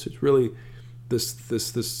guy. And so it's really this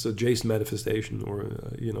Jason manifestation, or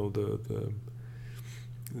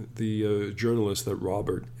the journalist, that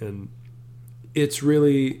Robert, and it's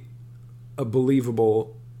really a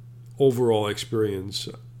believable overall experience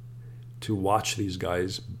to watch these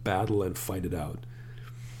guys battle and fight it out.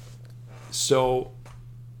 So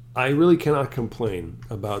I really cannot complain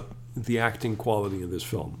about the acting quality in this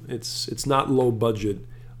film. It's not low budget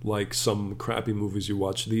like some crappy movies you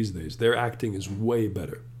watch these days. Their acting is way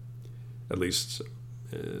better. At least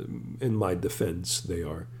in my defense, they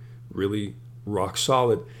are really rock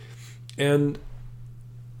solid. And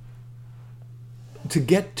to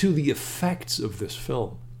get to the effects of this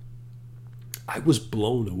film, I was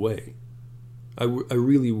blown away. I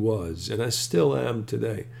really was, and I still am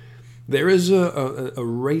today. There is a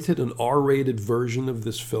rated, an R-rated version of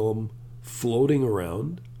this film floating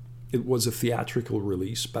around. It was a theatrical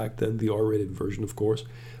release back then, the R-rated version, of course.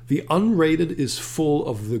 The unrated is full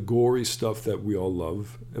of the gory stuff that we all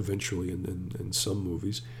love, eventually, in some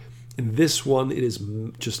movies. In this one, it is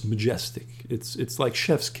just majestic. It's like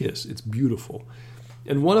Chef's Kiss. It's beautiful.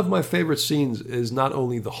 And one of my favorite scenes is not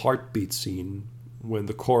only the heartbeat scene, when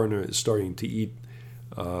the coroner is starting to eat,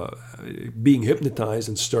 being hypnotized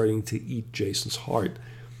and starting to eat Jason's heart.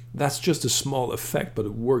 That's just a small effect, but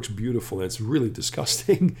it works beautiful, and it's really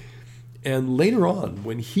disgusting. And later on,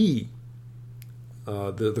 when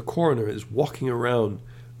the coroner is walking around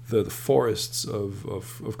the forests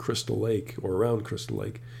of Crystal Lake, or around Crystal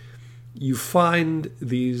Lake, you find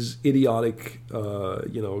these idiotic,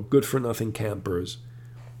 good-for-nothing campers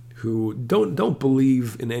who don't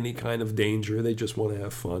believe in any kind of danger. They just want to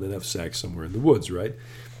have fun and have sex somewhere in the woods, right?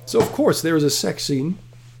 So, of course, there is a sex scene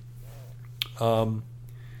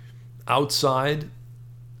outside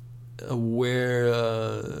where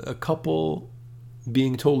a couple,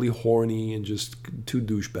 being totally horny and just two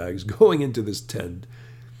douchebags, going into this tent,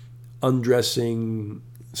 undressing,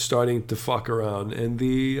 starting to fuck around. And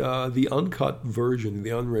the uncut version,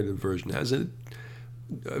 the unrated version, has a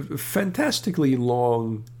fantastically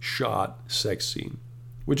long shot sex scene,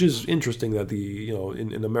 which is interesting that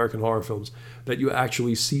in American horror films that you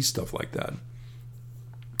actually see stuff like that,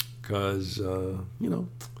 because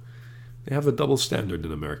they have a double standard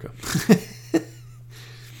in America.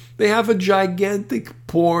 They have a gigantic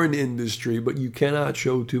porn industry, but you cannot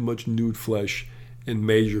show too much nude flesh in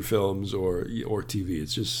major films or TV.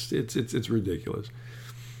 It's just it's ridiculous.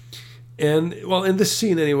 And, well, in this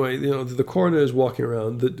scene anyway, the coroner is walking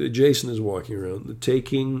around, Jason is walking around,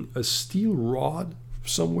 taking a steel rod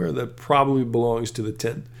somewhere that probably belongs to the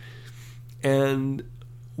tent, and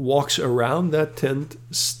walks around that tent,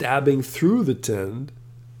 stabbing through the tent,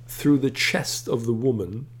 through the chest of the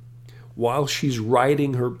woman, while she's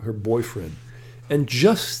riding her boyfriend. And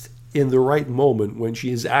just in the right moment, when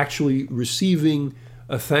she is actually receiving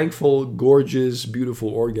a thankful, gorgeous, beautiful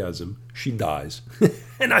orgasm, she dies.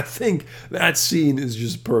 And I think that scene is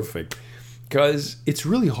just perfect, because it's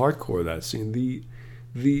really hardcore, that scene. The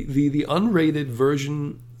unrated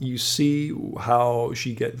version, you see how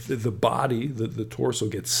she gets the body, the torso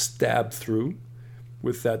gets stabbed through,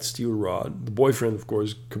 with that steel rod. The boyfriend, of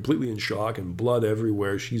course, completely in shock and blood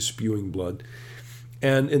everywhere. She's spewing blood.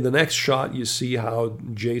 And in the next shot, you see how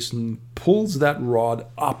Jason pulls that rod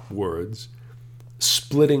upwards,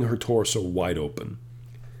 splitting her torso wide open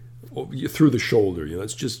through the shoulder.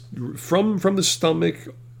 It's just from the stomach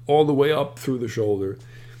all the way up through the shoulder.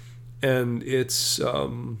 And it's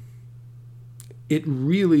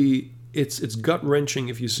gut-wrenching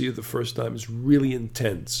if you see it the first time. It's really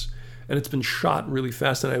intense. And it's been shot really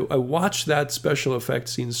fast. And I watched that special effect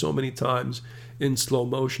scene so many times in slow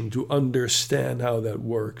motion to understand how that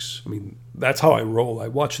works. I mean, that's how I roll. I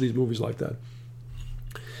watch these movies like that.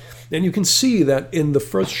 And you can see that in the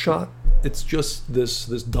first shot, it's just this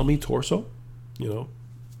dummy torso,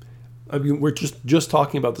 I mean, we're just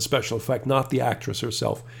talking about the special effect, not the actress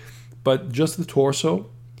herself. But just the torso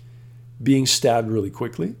being stabbed really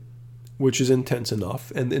quickly, which is intense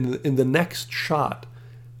enough. And in the next shot,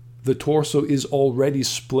 the torso is already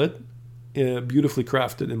split, beautifully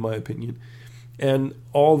crafted, in my opinion. And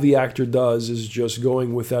all the actor does is just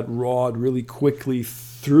going with that rod really quickly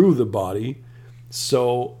through the body.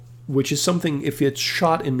 So, which is something, if it's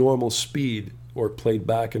shot in normal speed or played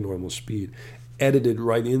back in normal speed, edited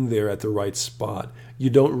right in there at the right spot, you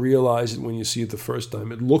don't realize it when you see it the first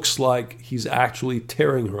time. It looks like he's actually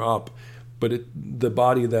tearing her up, but the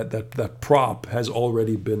body, that prop has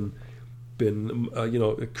already been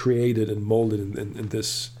created and molded in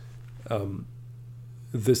this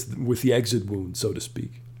with the exit wound, so to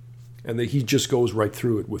speak, and he just goes right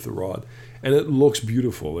through it with the rod, and it looks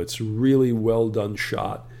beautiful. It's a really well done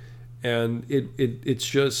shot, and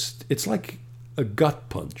it's like a gut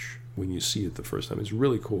punch when you see it the first time. It's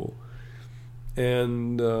really cool.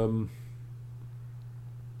 And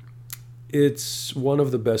it's one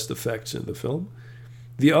of the best effects in the film.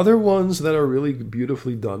 The other ones that are really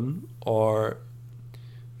beautifully done are,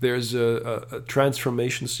 there's a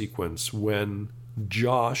transformation sequence when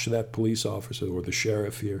Josh, that police officer, or the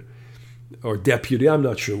sheriff here, or deputy, I'm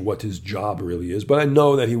not sure what his job really is, but I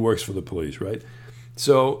know that he works for the police, right?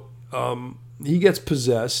 So he gets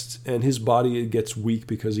possessed, and his body gets weak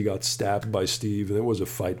because he got stabbed by Steve, and there was a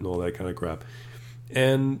fight and all that kind of crap.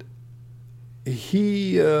 And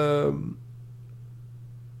he,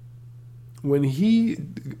 when he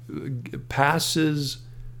passes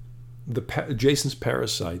Jason's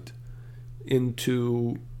parasite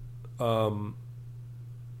into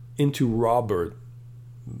Robert,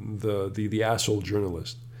 the asshole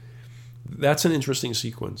journalist, that's an interesting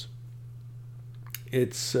sequence.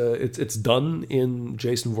 It's done in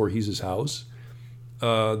Jason Voorhees' house.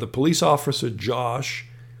 The police officer, Josh,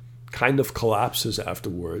 kind of collapses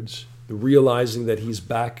afterwards, realizing that he's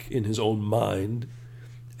back in his own mind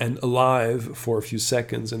and alive for a few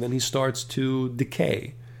seconds, and then he starts to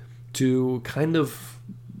decay, to kind of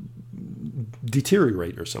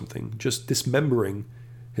deteriorate or something, just dismembering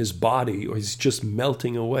his body, or he's just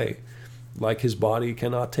melting away, like his body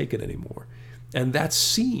cannot take it anymore. And that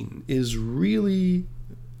scene is really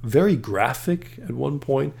very graphic at one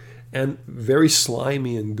point, and very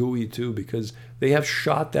slimy and gooey too, because they have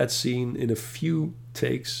shot that scene in a few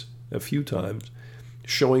takes, a few times,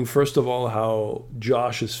 showing first of all how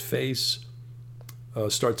Josh's face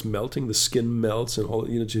starts melting, the skin melts, and all,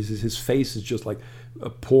 his face is just like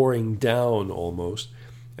pouring down almost.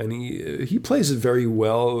 And he plays it very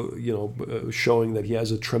well, showing that he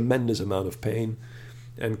has a tremendous amount of pain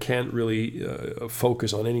and can't really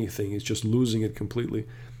focus on anything. He's just losing it completely.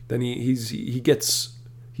 Then he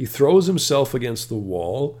throws himself against the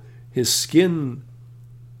wall. His skin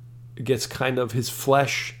gets his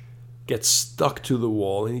flesh gets stuck to the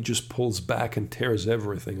wall, and he just pulls back and tears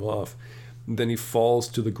everything off. And then he falls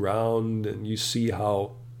to the ground, and you see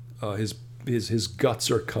how his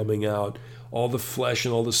guts are coming out. All the flesh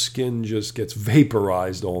and all the skin just gets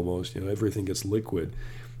vaporized almost. Everything gets liquid.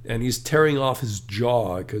 And he's tearing off his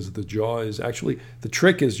jaw, because the jaw is actually, the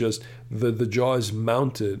trick is just the jaw is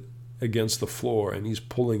mounted against the floor, and he's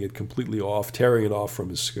pulling it completely off, tearing it off from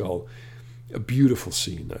his skull. A beautiful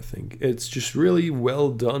scene, I think. It's just really well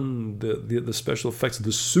done. The special effects,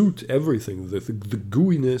 the suit, everything, the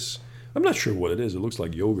gooiness. I'm not sure what it is. It looks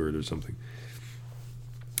like yogurt or something.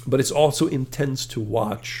 But it's also intense to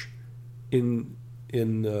watch in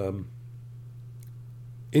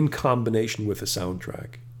combination with the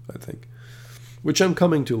soundtrack, I think, which I'm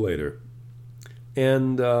coming to later.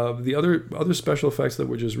 And the other special effects that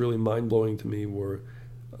were just really mind-blowing to me were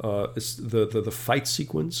the fight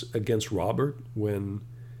sequence against Robert, when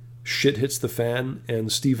shit hits the fan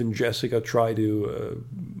and Steve and Jessica try to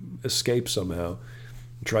escape somehow,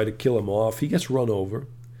 try to kill him off. He gets run over.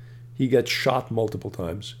 He gets shot multiple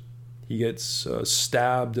times. He gets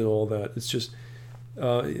stabbed and all that.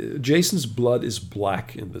 Jason's blood is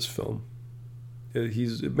black in this film.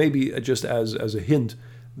 He's maybe just as a hint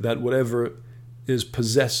that whatever is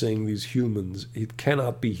possessing these humans, it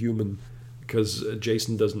cannot be human because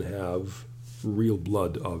Jason doesn't have real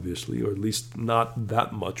blood, obviously, or at least not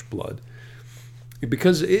that much blood.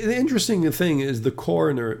 Because the interesting thing is the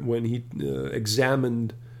coroner, when he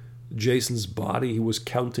examined Jason's body, he was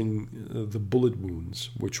counting the bullet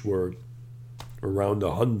wounds, which were around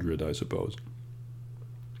 100, I suppose.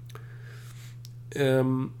 He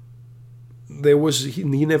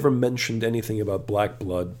never mentioned anything about black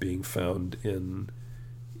blood being found in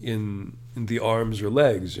the arms or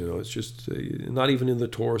legs. It's just not even in the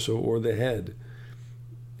torso or the head.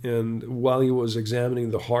 And while he was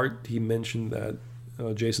examining the heart, he mentioned that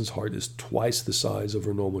Jason's heart is twice the size of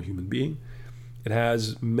a normal human being. It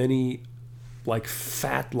has many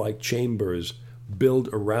fat-like chambers built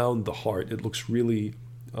around the heart. It looks really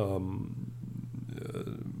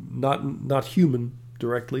not human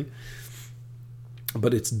directly,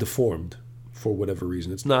 but it's deformed for whatever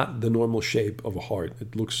reason. It's not the normal shape of a heart.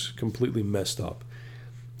 It looks completely messed up.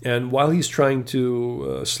 And while he's trying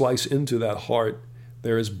to slice into that heart,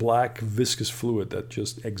 there is black viscous fluid that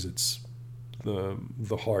just exits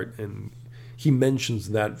the heart. And he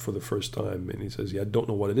mentions that for the first time. And he says, I don't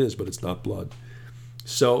know what it is, but it's not blood.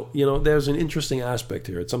 So, there's an interesting aspect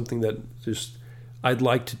here. It's something that just I'd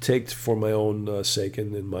like to take for my own sake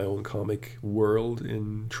and in my own comic world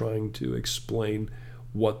in trying to explain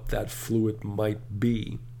what that fluid might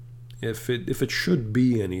be, if it should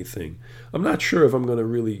be anything. I'm not sure if I'm going to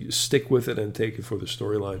really stick with it and take it for the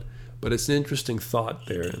storyline, but it's an interesting thought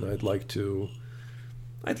there, and I'd like to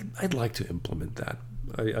implement that.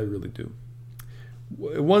 I really do.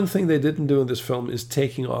 One thing they didn't do in this film is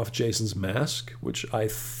taking off Jason's mask, which I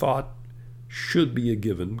thought should be a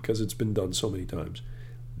given because it's been done so many times.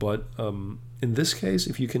 But in this case,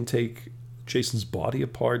 if you can take Jason's body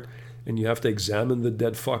apart and you have to examine the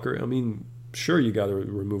dead fucker, I mean, sure, you got to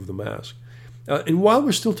remove the mask. And while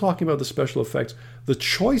we're still talking about the special effects, the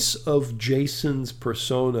choice of Jason's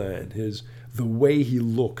persona and the way he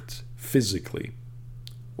looked physically,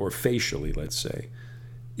 or facially, let's say,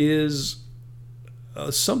 is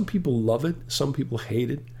some people love it, some people hate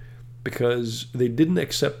it, because they couldn't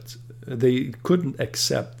accept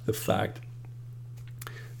the fact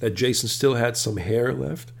that Jason still had some hair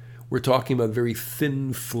left. We're talking about very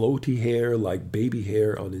thin, floaty hair, like baby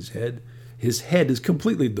hair on his head. His head is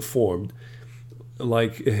completely deformed.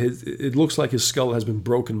 It looks like his skull has been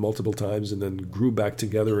broken multiple times and then grew back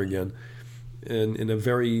together again, and in a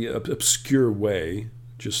very obscure way,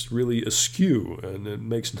 just really askew, and it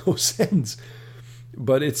makes no sense.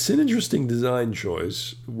 But it's an interesting design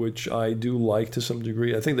choice, which I do like to some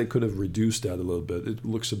degree. I think they could have reduced that a little bit. It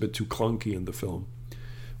looks a bit too clunky in the film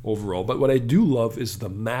overall. But what I do love is the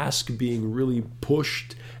mask being really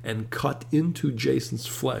pushed and cut into Jason's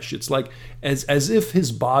flesh. It's like as if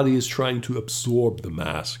his body is trying to absorb the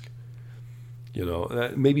mask.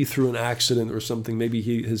 Maybe through an accident or something. Maybe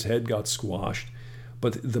his head got squashed.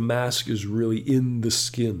 But the mask is really in the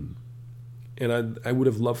skin. And I would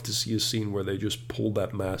have loved to see a scene where they just pulled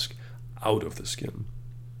that mask out of the skin,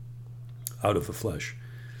 out of the flesh.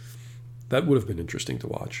 That would have been interesting to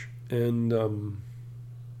watch. And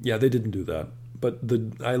they didn't do that. But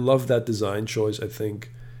I love that design choice. I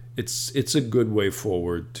think it's a good way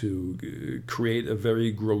forward to create a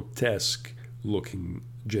very grotesque looking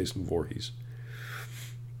Jason Voorhees.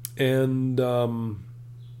 And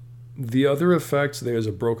the other effects, there's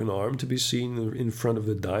a broken arm to be seen in front of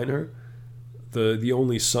the diner. The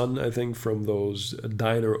only son, I think, from those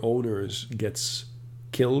diner owners gets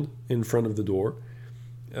killed in front of the door.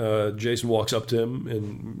 Jason walks up to him.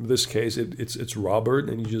 In this case, it's Robert,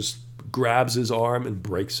 and he just grabs his arm and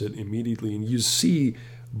breaks it immediately. And you see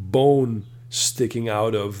bone sticking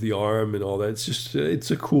out of the arm and all that.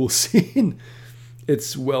 It's a cool scene.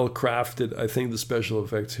 It's well crafted. I think the special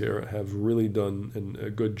effects here have really done a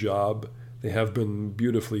good job. They have been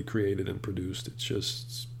beautifully created and produced.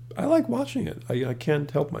 I like watching it. I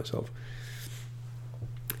can't help myself.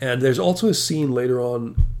 And there's also a scene later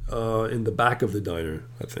on in the back of the diner,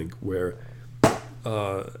 I think, where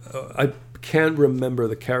I can't remember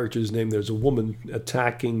the character's name. There's a woman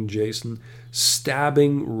attacking Jason,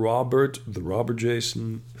 stabbing the Robert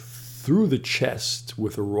Jason, through the chest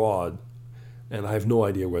with a rod. And I have no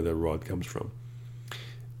idea where that rod comes from.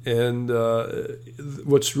 And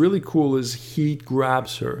what's really cool is he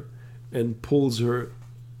grabs her and pulls her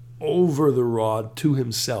over the rod to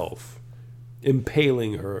himself,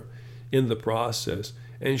 impaling her in the process.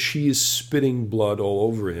 and she is spitting blood all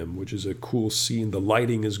over him, which is a cool scene. The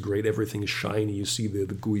lighting is great. Everything is shiny. You see the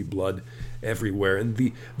gooey blood everywhere.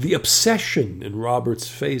 And the obsession in Robert's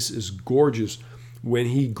face is gorgeous when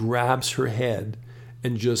he grabs her head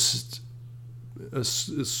and just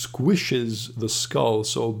squishes the skull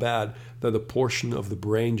so bad that a portion of the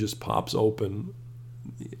brain just pops open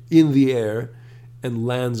in the air and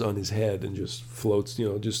lands on his head and just floats,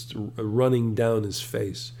 just running down his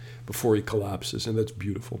face before he collapses. And that's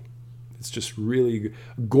beautiful. It's just really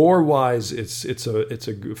gore-wise. It's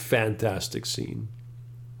a fantastic scene,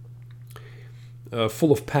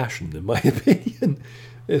 full of passion, in my opinion.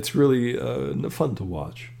 It's really fun to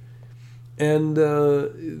watch. And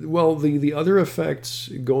the other effects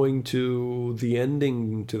going to the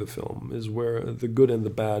ending to the film is where the good and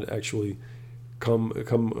the bad actually come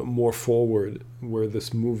more forward, where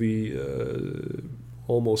this movie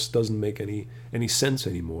almost doesn't make any sense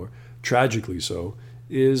anymore, tragically so,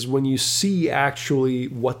 is when you see actually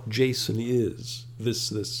what Jason is,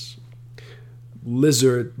 this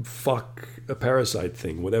lizard fuck a parasite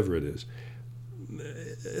thing, whatever it is.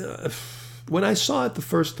 When I saw it the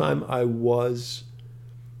first time, I wasn't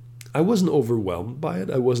overwhelmed by it.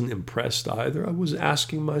 I wasn't impressed either. I was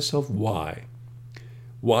asking myself, why?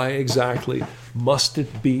 Why exactly must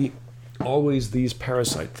it be always these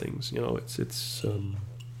parasite things?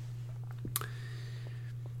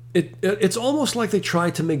 It's almost like they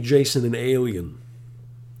tried to make Jason an alien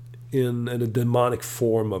in a demonic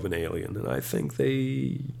form of an alien, and I think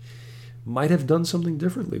they might have done something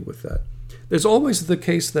differently with that. There's always the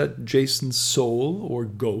case that Jason's soul or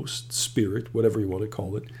ghost, spirit, whatever you want to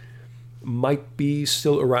call it, might be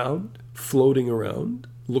still around, floating around,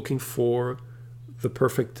 looking for the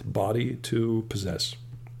perfect body to possess.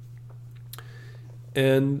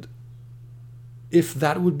 And if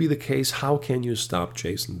that would be the case, how can you stop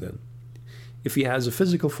Jason then? If he has a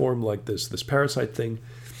physical form like this parasite thing,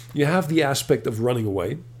 you have the aspect of running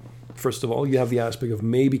away. First of all, you have the aspect of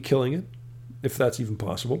maybe killing it, if that's even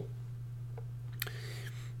possible.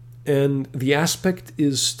 And the aspect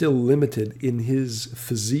is still limited in his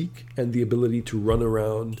physique and the ability to run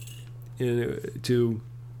around, to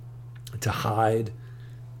hide,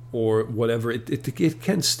 or whatever. It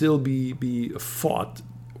can still be fought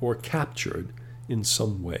or captured in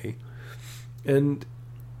some way. And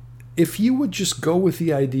if you would just go with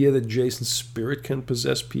the idea that Jason's spirit can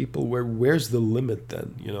possess people, where's the limit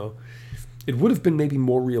then? It would have been maybe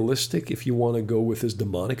more realistic if you want to go with his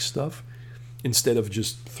demonic stuff, instead of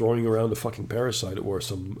just throwing around a fucking parasite or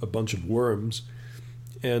a bunch of worms.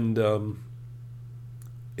 And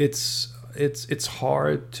it's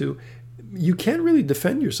hard to... You can't really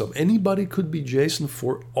defend yourself. Anybody could be Jason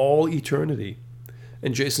for all eternity.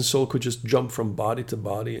 And Jason's soul could just jump from body to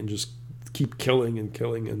body and just keep killing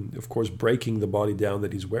and of course breaking the body down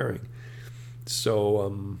that he's wearing.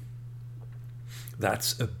 So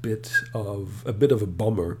that's a bit of a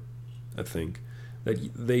bummer, I think,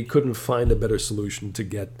 that they couldn't find a better solution to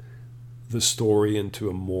get the story into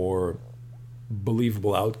a more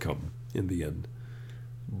believable outcome in the end.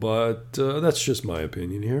 But that's just my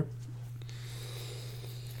opinion here.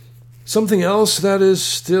 Something else that is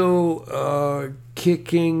still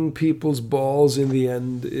kicking people's balls in the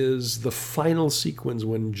end is the final sequence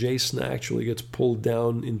when Jason actually gets pulled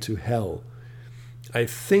down into hell. I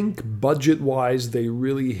think budget-wise they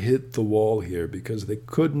really hit the wall here because they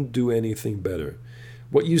couldn't do anything better.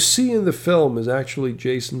 What you see in the film is actually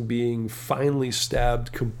Jason being finally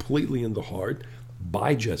stabbed completely in the heart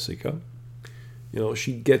by Jessica.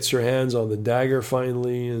 She gets her hands on the dagger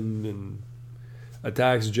finally and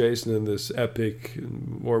attacks Jason in this epic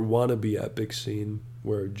or wannabe epic scene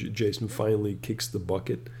where Jason finally kicks the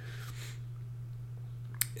bucket.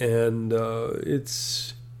 And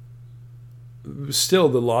it's still,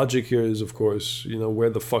 the logic here is, of course, where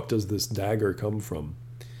the fuck does this dagger come from?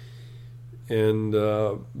 And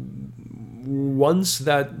once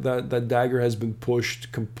that dagger has been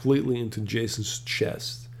pushed completely into Jason's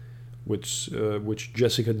chest, which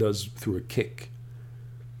Jessica does through a kick,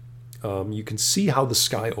 you can see how the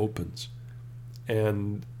sky opens.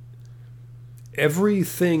 And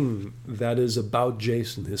everything that is about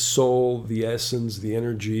Jason, his soul, the essence, the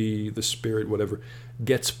energy, the spirit, whatever,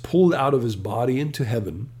 gets pulled out of his body into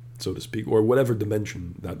heaven, so to speak, or whatever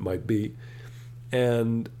dimension that might be.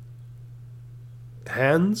 And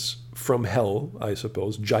hands from hell, I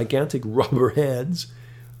suppose, gigantic rubber hands,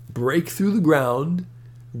 break through the ground,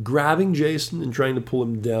 grabbing Jason and trying to pull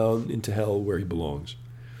him down into hell where he belongs.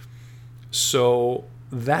 So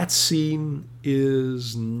that scene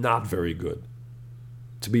is not very good.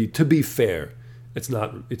 To be fair, It's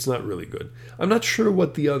not really good. I'm not sure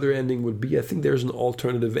what the other ending would be. I think there's an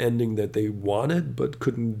alternative ending that they wanted but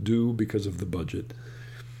couldn't do because of the budget.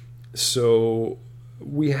 So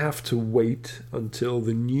we have to wait until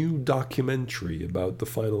the new documentary about the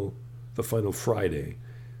final Friday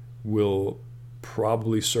will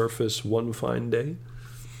probably surface one fine day.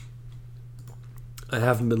 I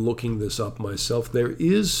haven't been looking this up myself. There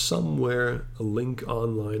is somewhere a link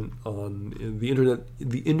online on the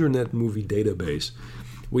Internet Movie Database,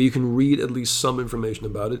 where you can read at least some information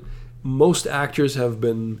about it. Most actors have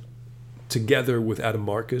been together with Adam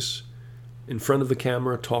Marcus in front of the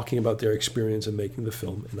camera talking about their experience in making the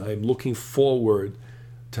film, and I am looking forward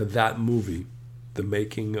to that movie, the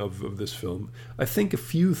making of this film. I think a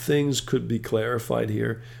few things could be clarified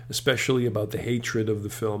here, especially about the hatred of the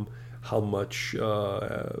film, how much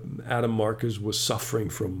Adam Marcus was suffering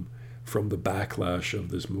from the backlash of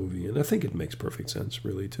this movie, and I think it makes perfect sense,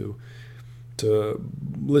 really, to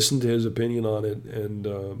listen to his opinion on it. And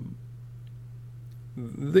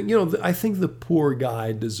I think the poor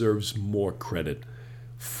guy deserves more credit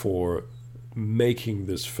for making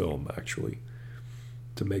this film, actually,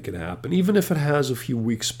 to make it happen. Even if it has a few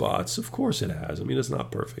weak spots, of course it has. I mean, it's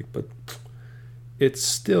not perfect, but it's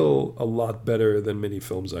still a lot better than many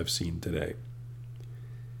films I've seen today.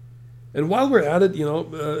 And while we're at it,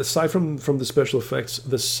 aside from the special effects,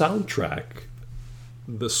 the soundtrack,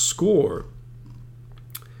 the score,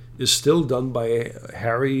 is still done by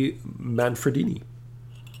Harry Manfredini.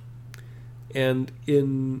 And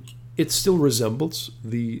it still resembles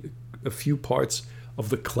a few parts of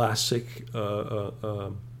the classic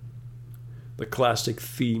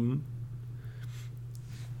theme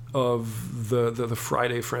of the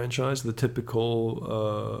Friday franchise, the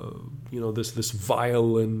typical this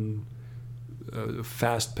violin,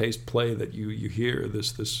 fast-paced play that you hear,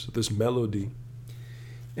 this melody.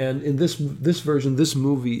 And in this version, this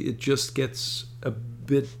movie, it just gets a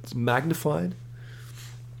bit magnified,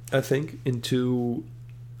 I think, into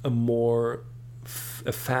a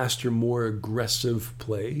faster, more aggressive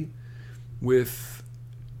play, with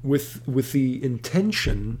the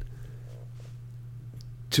intention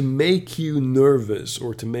to make you nervous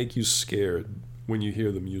or to make you scared when you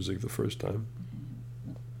hear the music the first time.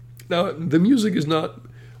 Now, the music is not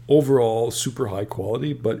overall super high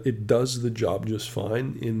quality, but it does the job just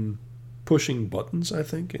fine in pushing buttons, I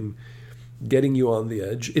think, and getting you on the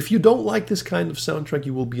edge. If you don't like this kind of soundtrack,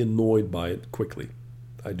 you will be annoyed by it quickly,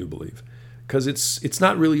 I do believe. Because it's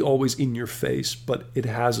not really always in your face, but it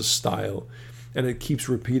has a style, and it keeps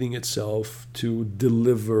repeating itself to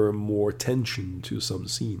deliver more tension to some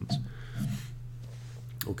scenes.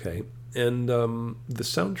 Okay, and the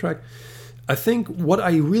soundtrack, I think what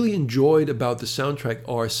I really enjoyed about the soundtrack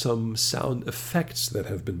are some sound effects that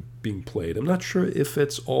have been being played. I'm not sure if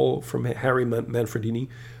it's all from Harry Manfredini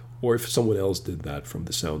or if someone else did that from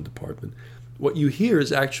the sound department. What you hear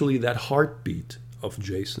is actually that heartbeat of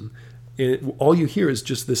Jason. All you hear is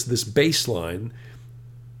just this bass line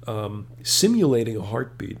simulating a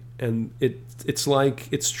heartbeat, and it's like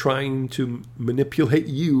it's trying to manipulate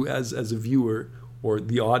you as a viewer, or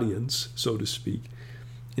the audience, so to speak,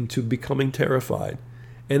 into becoming terrified.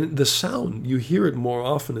 And the sound, you hear it more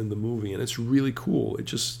often in the movie, and it's really cool.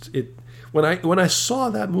 When I saw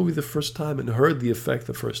that movie the first time and heard the effect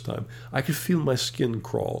the first time, I could feel my skin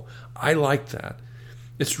crawl. I like that.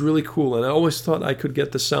 It's really cool, and I always thought I could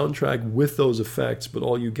get the soundtrack with those effects, but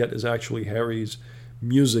all you get is actually Harry's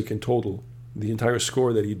music in total, the entire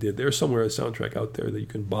score that he did. There's somewhere a soundtrack out there that you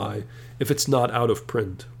can buy, if it's not out of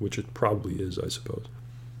print, which it probably is, I suppose.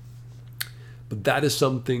 But that is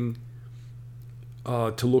something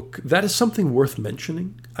that is something worth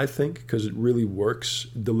mentioning, I think, because it really works,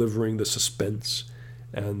 delivering the suspense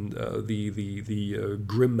and the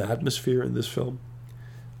grim atmosphere in this film.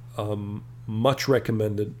 Much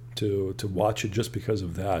recommended to watch it just because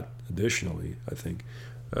of that. Additionally, I think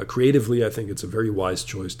creatively, I think it's a very wise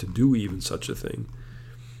choice to do even such a thing.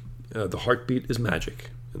 The heartbeat is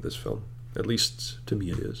magic in this film, at least to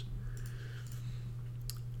me it is.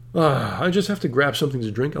 I just have to grab something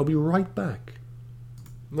to drink. I'll be right back.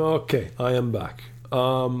 Okay, I am back.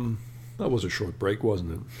 That was a short break,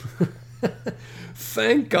 wasn't it?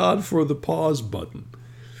 Thank God for the pause button.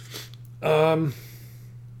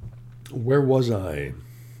 Where was I?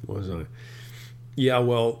 Yeah,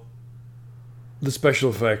 well, the special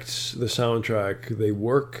effects, the soundtrack, they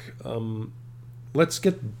work. Let's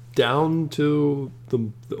get down to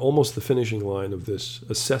almost the finishing line of this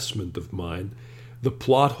assessment of mine. The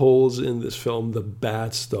plot holes in this film, the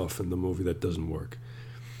bad stuff in the movie that doesn't work.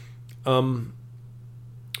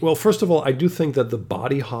 Well, first of all, I do think that the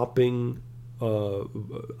body hopping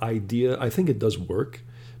idea. I think it does work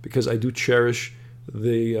because I do cherish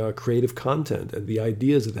the creative content and the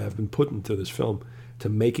ideas that have been put into this film to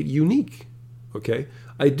make it unique. Okay,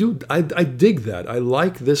 I dig that. I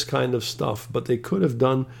like this kind of stuff, but they could have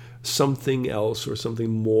done something else or something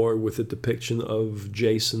more with the depiction of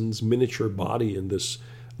Jason's miniature body in this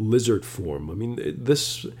lizard form. I mean,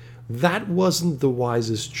 that wasn't the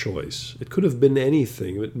wisest choice. It could have been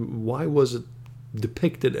anything. Why was it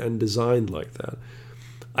depicted and designed like that?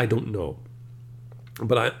 I don't know.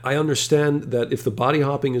 But I understand that if the body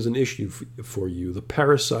hopping is an issue for you, the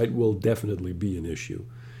parasite will definitely be an issue.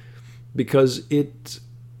 Because it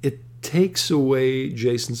takes away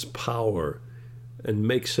Jason's power and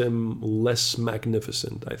makes him less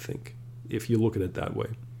magnificent, I think, if you look at it that way.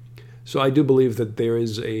 So I do believe that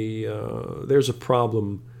there's a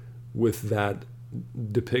problem with that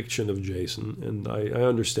depiction of Jason, and I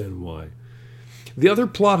understand why. The other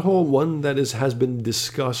plot hole, one that has been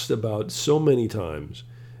discussed about so many times,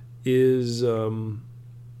 is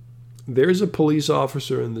there's a police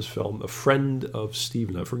officer in this film, a friend of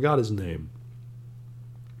Steven. I forgot his name.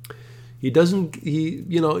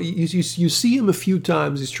 You see him a few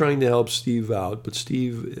times. He's trying to help Steve out, but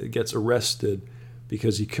Steve gets arrested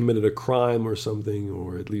because he committed a crime or something,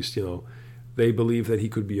 or at least, they believe that he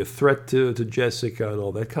could be a threat to Jessica and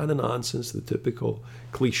all that kind of nonsense, the typical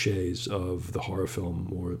cliches of the horror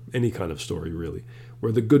film or any kind of story, really,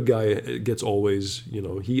 where the good guy gets always,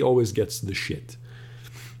 he always gets the shit.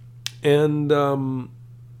 And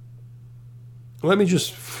let me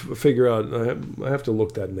just figure out, I have to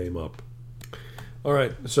look that name up. All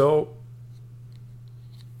right, so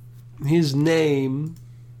his name,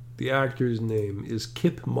 the actor's name, is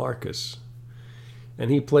Kip Marcus. And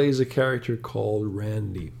he plays a character called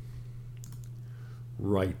Randy.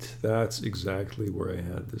 Right, that's exactly where I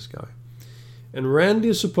had this guy. And Randy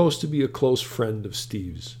is supposed to be a close friend of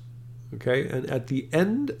Steve's. Okay, and at the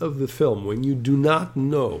end of the film, when you do not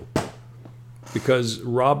know, because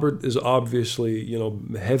Robert is obviously,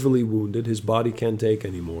 heavily wounded, his body can't take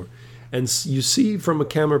anymore, and you see from a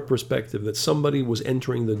camera perspective that somebody was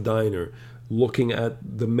entering the diner, looking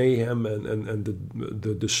at the mayhem and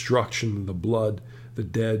the destruction, the blood, the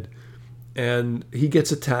dead, and he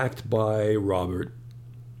gets attacked by Robert,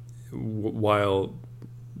 while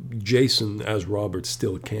Jason, as Robert,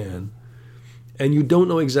 still can. And you don't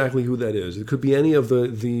know exactly who that is. It could be any of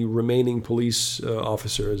the remaining police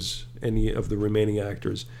officers, any of the remaining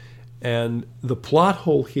actors. And the plot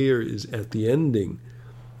hole here is at the ending,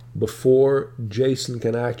 before Jason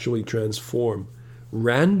can actually transform,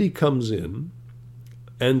 Randy comes in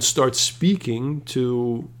and starts speaking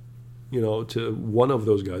to one of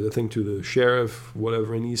those guys, I think to the sheriff,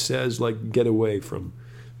 whatever, and he says, like, get away from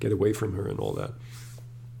her and all that.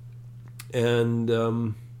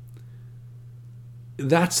 And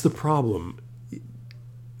that's the problem.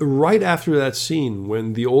 Right after that scene,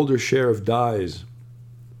 when the older sheriff dies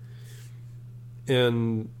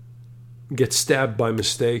and gets stabbed by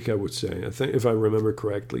mistake, I would say, I think, if I remember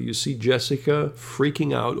correctly, you see Jessica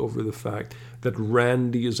freaking out over the fact that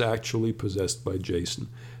Randy is actually possessed by Jason.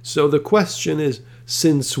 So the question is,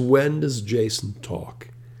 since when does Jason talk?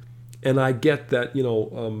 And I get that,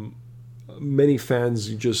 many fans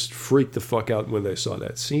just freaked the fuck out when they saw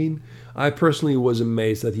that scene. I personally was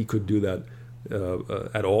amazed that he could do that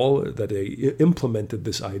at all, that they implemented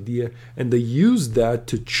this idea, and they used that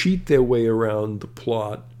to cheat their way around the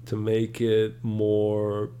plot to make it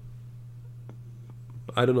more,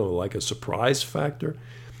 I don't know, like a surprise factor.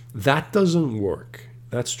 That doesn't work.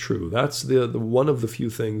 That's true. That's the one of the few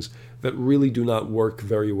things that really do not work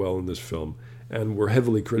very well in this film, and were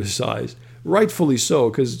heavily criticized, rightfully so,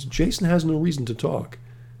 because Jason has no reason to talk.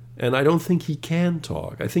 And I don't think he can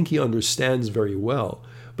talk. I think he understands very well.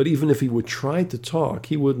 But even if he would try to talk,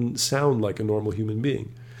 he wouldn't sound like a normal human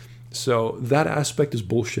being. So that aspect is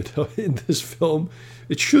bullshit in this film.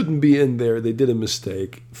 It shouldn't be in there. They did a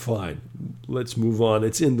mistake. Fine. Let's move on.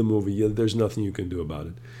 It's in the movie. There's nothing you can do about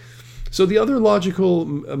it. So the other logical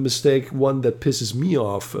mistake, one that pisses me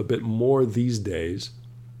off a bit more these days,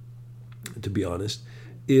 to be honest,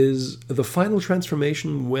 is the final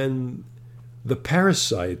transformation when the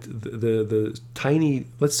parasite, the tiny,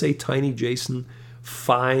 let's say tiny Jason,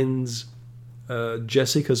 finds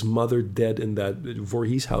Jessica's mother dead in that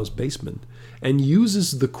Voorhees house basement and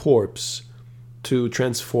uses the corpse to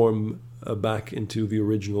transform back into the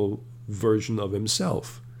original version of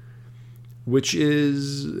himself, which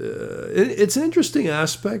is, it's an interesting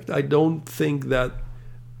aspect. I don't think that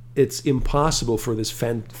it's impossible for this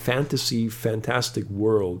fantastic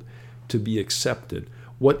world to be accepted.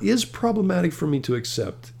 What is problematic for me to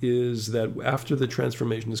accept is that after the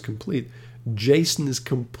transformation is complete, Jason is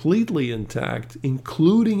completely intact,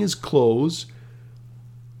 including his clothes.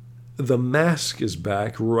 The mask is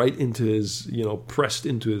back right into his, pressed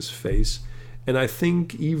into his face. And I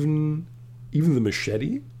think even the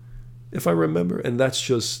machete, if I remember. And that's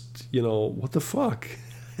just, what the fuck?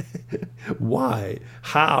 Why?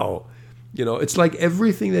 How? It's like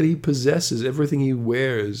everything that he possesses, everything he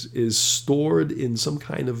wears is stored in some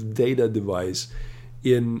kind of data device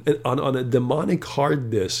on a demonic hard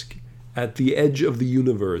disk at the edge of the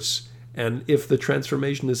universe. And if the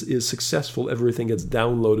transformation is successful, everything gets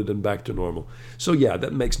downloaded and back to normal. So yeah,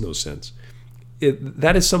 that makes no sense.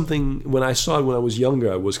 That is something, when I saw it when I was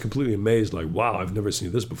younger, I was completely amazed, like, wow, I've never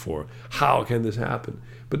seen this before. How can this happen?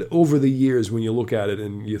 But over the years, when you look at it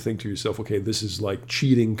and you think to yourself, okay, this is like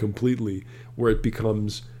cheating completely, where it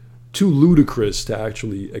becomes too ludicrous to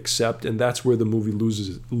actually accept, and that's where the movie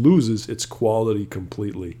loses its quality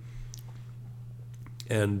completely.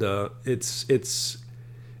 And it's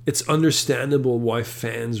understandable why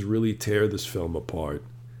fans really tear this film apart.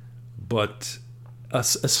 But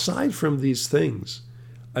aside from these things,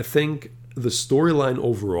 I think the storyline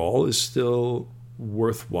overall is still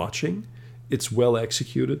worth watching. It's well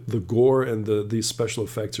executed. The gore and the special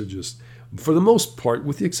effects are just, for the most part,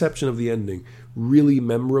 with the exception of the ending, really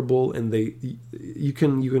memorable. And you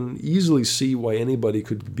can easily see why anybody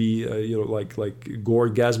could be like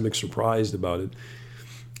gorgasmic surprised about it.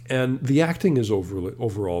 And the acting is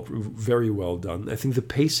overall very well done. I think the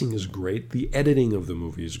pacing is great. The editing of the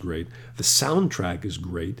movie is great. The soundtrack is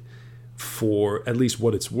great for at least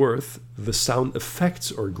what it's worth. The sound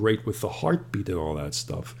effects are great with the heartbeat and all that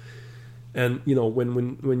stuff. And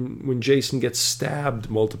when Jason gets stabbed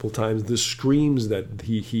multiple times, the screams that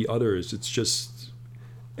he utters, it's just,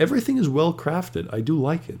 everything is well crafted. I do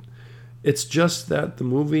like it. It's just that the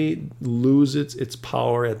movie loses its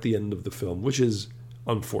power at the end of the film, which is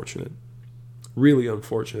unfortunate. Really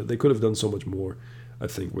unfortunate. They could have done so much more, I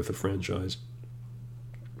think, with the franchise.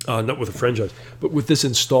 Not with the franchise, but with this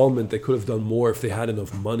installment, they could have done more if they had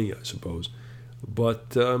enough money, I suppose.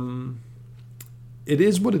 But it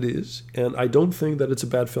is what it is, and I don't think that it's a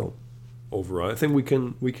bad film overall. I think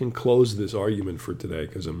we can close this argument for today,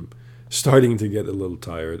 because I'm starting to get a little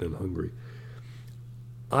tired and hungry.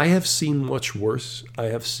 I have seen much worse. I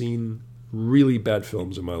have seen really bad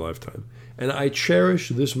films in my lifetime. And I cherish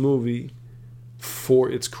this movie for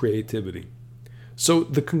its creativity. So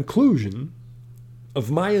the conclusion of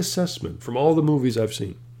my assessment from all the movies I've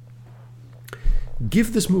seen,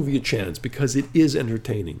 give this movie a chance because it is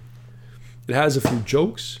entertaining. It has a few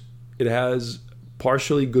jokes. It has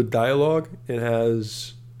partially good dialogue. It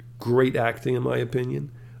has great acting, in my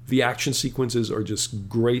opinion. The action sequences are just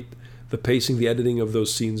great. The pacing, the editing of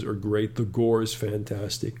those scenes are great. The gore is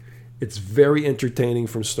fantastic. It's very entertaining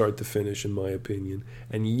from start to finish, in my opinion.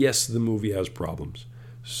 And yes, the movie has problems.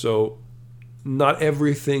 So not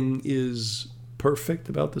everything is perfect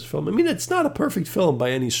about this film. I mean, it's not a perfect film by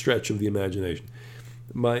any stretch of the imagination.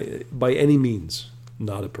 By any means,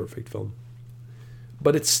 not a perfect film.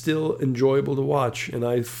 But it's still enjoyable to watch. And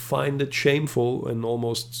I find it shameful and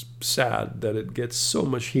almost sad that it gets so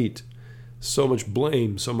much heat, so much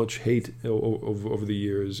blame, so much hate over the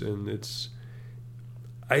years. And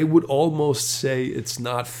I would almost say it's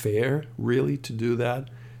not fair, really, to do that.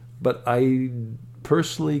 But I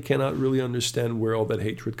personally cannot really understand where all that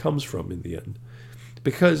hatred comes from in the end.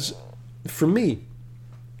 Because for me,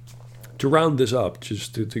 to round this up,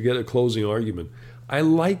 just to get a closing argument, I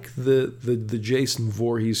like the Jason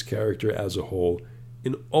Voorhees character as a whole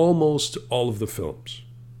in almost all of the films.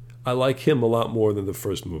 I like him a lot more than the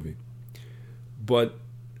first movie. But,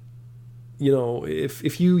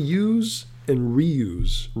 if you use and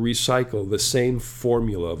recycle the same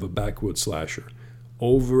formula of a backwoods slasher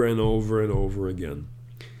over and over and over again.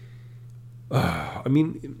 I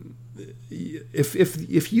mean,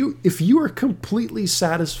 if you are completely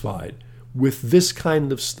satisfied with this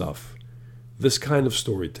kind of stuff, this kind of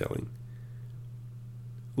storytelling,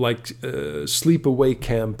 like Sleepaway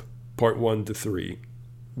Camp Part 1 to 3,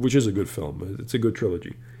 which is a good film. It's a good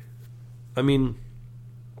trilogy. I mean,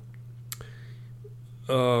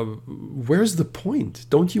 where's the point?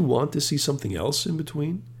 Don't you want to see something else in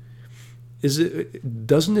between?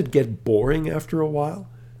 Doesn't it get boring after a while?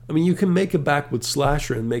 I mean, you can make a backwoods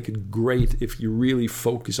slasher and make it great if you really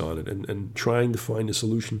focus on it and trying to find a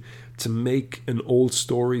solution to make an old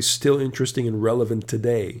story still interesting and relevant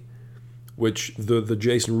today, which the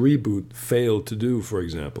Jason reboot failed to do, for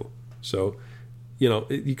example. So,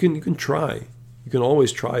 you can try. You can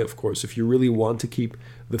always try, of course, if you really want to keep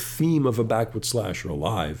the theme of a backwoods slasher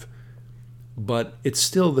alive. But it's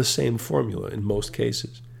still the same formula in most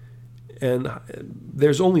cases. And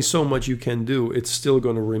there's only so much you can do. It's still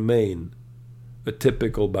going to remain a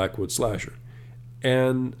typical backwoods slasher.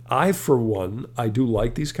 And I, for one, I do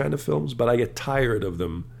like these kind of films, but I get tired of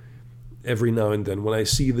them every now and then when I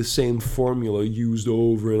see the same formula used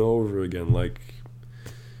over and over again. Like,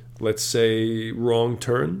 let's say Wrong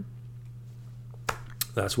Turn.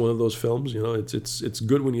 That's one of those films. You know, it's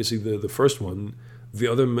good when you see the first one. The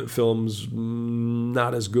other films,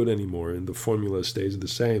 not as good anymore, and the formula stays the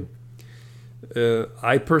same.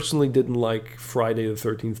 I personally didn't like Friday the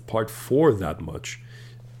 13th Part 4 that much.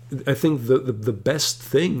 I think the best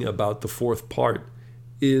thing about the fourth part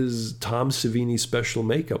is Tom Savini's special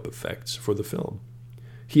makeup effects for the film.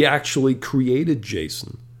 He actually created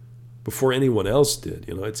Jason before anyone else did.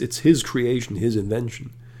 You know, it's his creation, his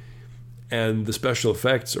invention. And the special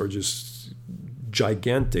effects are just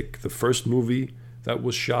gigantic. The first movie that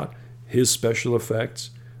was shot, his special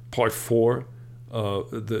effects. Part 4,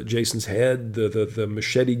 the Jason's head, the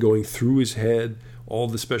machete going through his head, all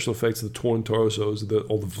the special effects, the torn torsos,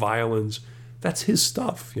 all the violence. That's his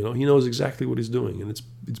stuff. You know, he knows exactly what he's doing, and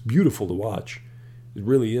it's beautiful to watch. It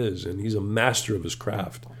really is, and he's a master of his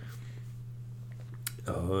craft.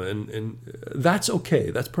 And that's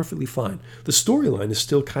okay. That's perfectly fine. The storyline is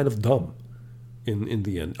still kind of dumb in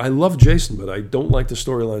the end. I love Jason, but I don't like the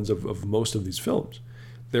storylines of most of these films.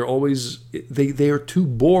 They're always, they are too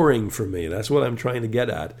boring for me. That's what I'm trying to get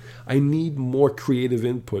at. I need more creative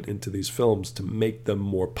input into these films to make them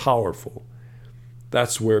more powerful.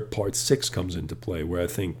 That's where Part 6 comes into play, where I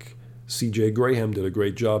think C.J. Graham did a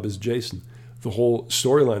great job as Jason. The whole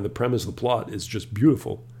storyline, the premise, the plot is just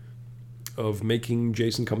beautiful, of making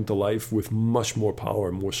Jason come to life with much more power,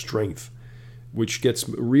 more strength, which gets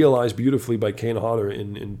realized beautifully by Kane Hodder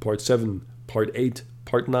in Part 7, Part 8,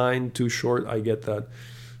 Part 9, too short. I get that.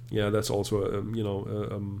 Yeah, that's also,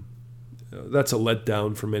 that's a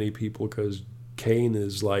letdown for many people, because Kane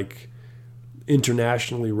is like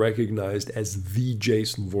internationally recognized as the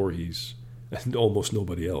Jason Voorhees and almost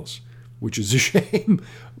nobody else, which is a shame.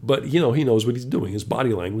 But, you know, he knows what he's doing. His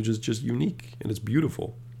body language is just unique, and it's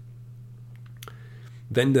beautiful.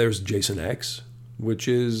 Then there's Jason X, which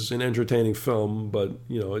is an entertaining film, but,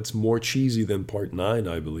 you know, it's more cheesy than Part 9,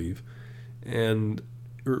 I believe. And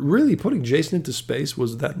really putting Jason into space,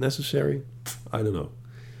 was that necessary? I don't know.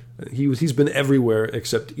 He's been everywhere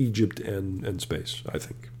except Egypt and space, I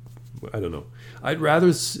think. I don't know. I'd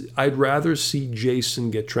rather see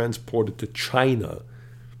Jason get transported to China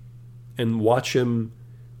and watch him,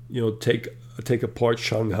 you know, take apart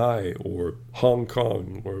Shanghai or Hong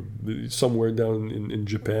Kong or somewhere down in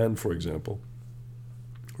Japan, for example,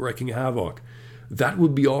 wreaking havoc. That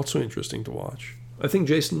would be also interesting to watch. I think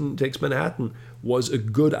Jason Takes Manhattan was a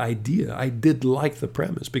good idea. I did like the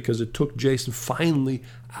premise because it took Jason finally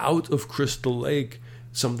out of Crystal Lake,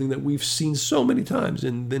 something that we've seen so many times.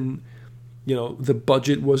 And then, you know, the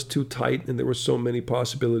budget was too tight and there were so many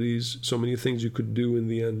possibilities, so many things you could do in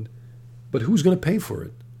the end. But who's going to pay for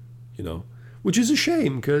it? You know, which is a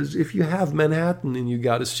shame, because if you have Manhattan and you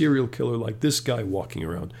got a serial killer like this guy walking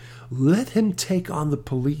around, let him take on the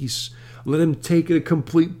police. Let him take a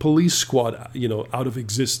complete police squad, you know, out of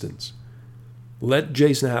existence. Let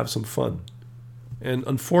Jason have some fun. And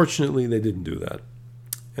unfortunately, they didn't do that.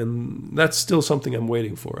 And that's still something I'm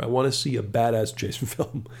waiting for. I want to see a badass Jason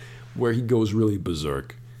film where he goes really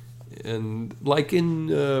berserk. And like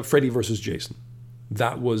in Freddy vs. Jason,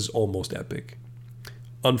 that was almost epic.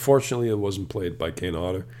 Unfortunately, it wasn't played by Kane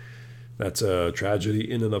Hodder. That's a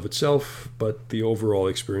tragedy in and of itself, but the overall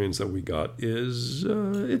experience that we got is,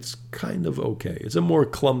 it's kind of okay. It's a more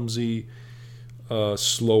clumsy,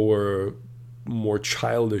 slower, more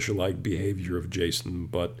childish-like behavior of Jason,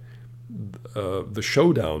 but the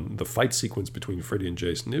showdown, the fight sequence between Freddy and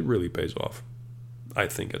Jason, it really pays off. I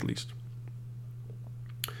think, at least.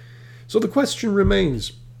 So the question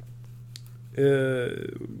remains,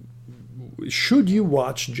 should you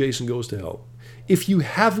watch Jason Goes to Hell? If you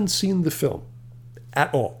haven't seen the film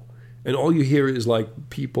at all, and all you hear is like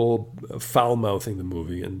people foul-mouthing the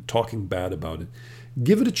movie and talking bad about it,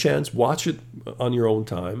 give it a chance. Watch it on your own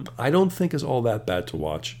time. I don't think it's all that bad to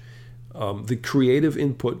watch. The creative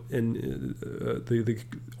input and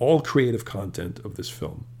all creative content of this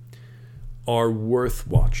film are worth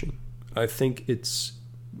watching. I think it's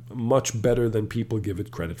much better than people give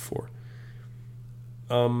it credit for.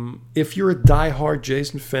 If you're a die-hard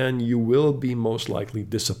Jason fan, you will be most likely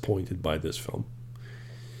disappointed by this film.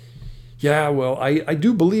 Yeah, well, I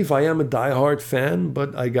do believe I am a die-hard fan,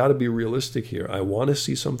 but I got to be realistic here. I want to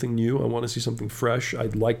see something new. I want to see something fresh.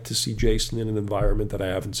 I'd like to see Jason in an environment that I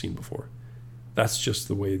haven't seen before. That's just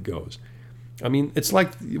the way it goes. I mean, it's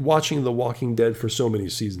like watching The Walking Dead for so many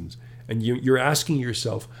seasons. and you're asking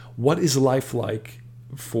yourself, what is life like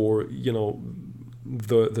for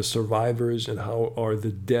the survivors, and how are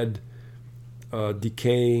the dead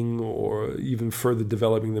decaying or even further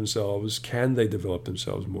developing themselves? Can they develop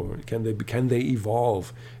themselves more? Can they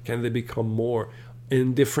evolve? Can they become more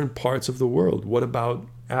in different parts of the world? What about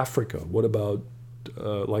Africa? What about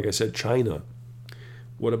like I said, China?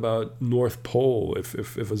 What about North Pole?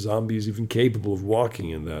 If a zombie is even capable of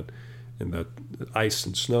walking in that ice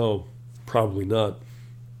and snow, probably not.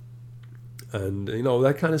 And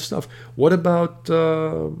that kind of stuff. What about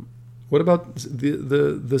the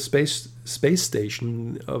space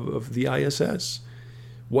station of the ISS?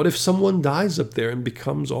 What if someone dies up there and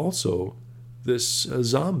becomes also this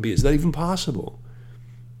zombie? Is that even possible?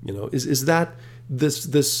 Is that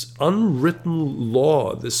this unwritten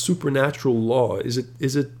law, this supernatural law?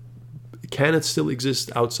 Can it still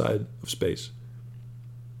exist outside of space?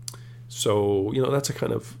 So that's a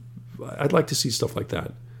kind of, I'd like to see stuff like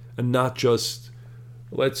that, and not just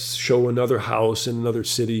let's show another house in another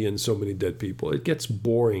city and so many dead people. It gets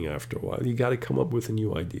boring after a while. You got to come up with a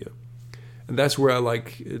new idea, and that's where I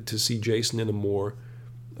like to see Jason in a more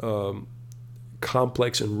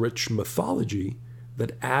complex and rich mythology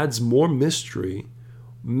that adds more mystery,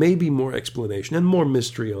 maybe more explanation, and more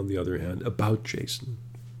mystery on the other hand about Jason.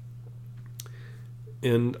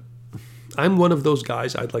 And I'm one of those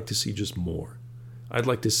guys. I'd like to see just more. I'd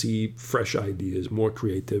like to see fresh ideas, more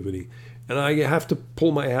creativity. And I have to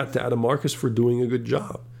pull my hat to Adam Marcus for doing a good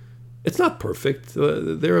job. It's not perfect.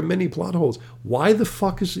 There are many plot holes. Why the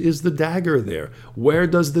fuck is the dagger there? Where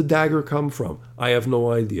does the dagger come from? I have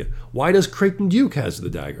no idea. Why does Creighton Duke has the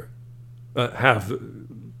dagger? Wait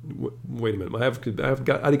a minute.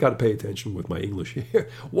 I got to pay attention with my English here.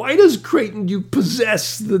 Why does Creighton Duke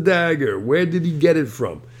possess the dagger? Where did he get it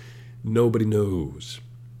from? Nobody knows.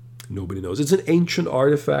 Nobody knows. It's an ancient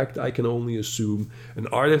artifact, I can only assume. An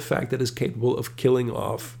artifact that is capable of killing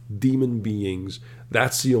off demon beings.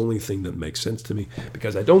 That's the only thing that makes sense to me,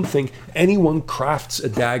 because I don't think anyone crafts a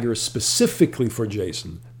dagger specifically for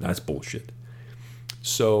Jason. That's bullshit.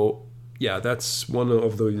 So, yeah, that's one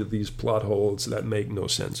of these plot holes that make no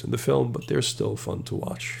sense in the film, but they're still fun to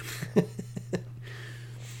watch.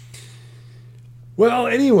 Well,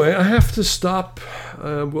 anyway, I have to stop.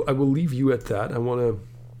 I will leave you at that. I want to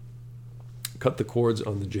cut the cords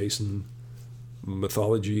on the Jason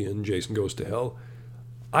mythology and Jason Goes to Hell.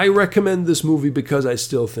 I recommend this movie because I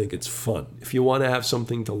still think it's fun. If you want to have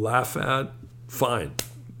something to laugh at, fine,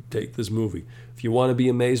 take this movie. If you want to be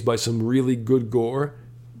amazed by some really good gore,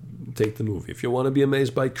 take the movie. If you want to be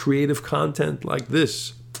amazed by creative content like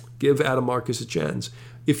this, give Adam Marcus a chance.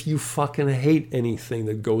 If you fucking hate anything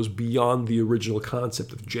that goes beyond the original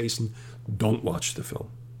concept of Jason, don't watch the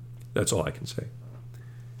film. That's all I can say.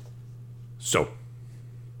 So,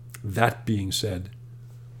 that being said,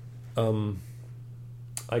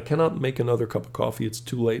 I cannot make another cup of coffee. It's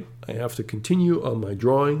too late. I have to continue on my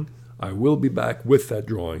drawing. I will be back with that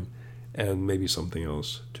drawing and maybe something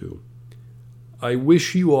else too. I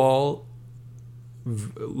wish you all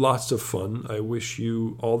lots of fun. I wish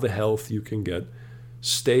you all the health you can get.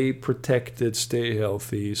 Stay protected, stay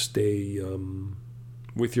healthy, stay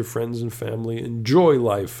with your friends and family. Enjoy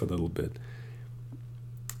life a little bit.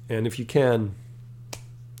 And if you can,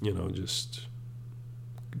 just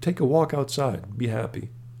take a walk outside. Be happy.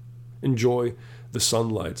 Enjoy the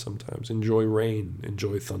sunlight sometimes. Enjoy rain.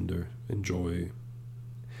 Enjoy thunder.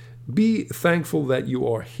 Be thankful that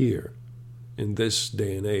you are here in this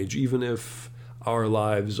day and age, even if our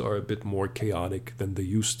lives are a bit more chaotic than they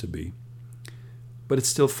used to be. But it's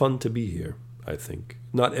still fun to be here, I think.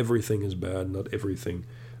 Not everything is bad. Not everything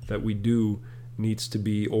that we do needs to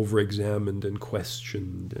be over-examined and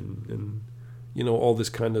questioned and all this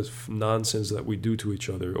kind of nonsense that we do to each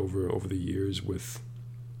other over the years, with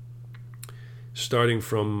starting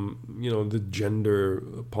from, the gender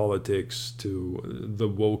politics to the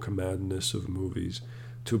woke madness of movies,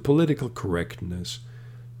 to political correctness,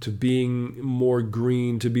 to being more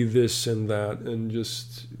green, to be this and that, and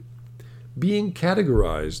just being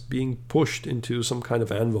categorized, being pushed into some kind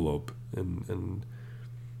of envelope, and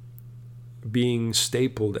being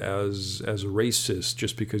stapled as a racist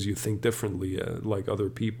just because you think differently like other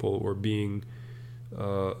people, or being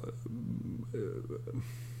a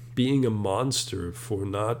monster for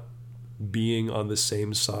not being on the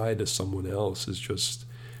same side as someone else is just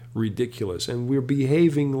ridiculous. And we're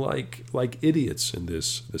behaving like idiots in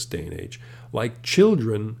this day and age, like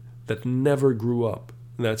children that never grew up.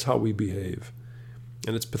 And that's how we behave.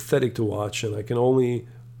 And it's pathetic to watch, and I can only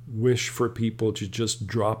wish for people to just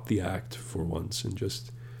drop the act for once and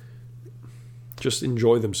just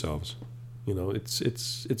enjoy themselves. You know,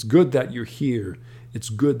 it's good that you're here. It's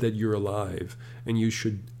good that you're alive, and you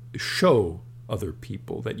should show other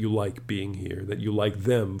people that you like being here, that you like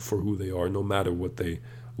them for who they are, no matter what they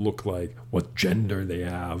look like, what gender they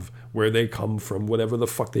have, where they come from, whatever the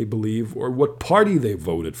fuck they believe, or what party they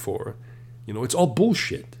voted for. You know, it's all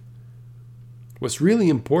bullshit. What's really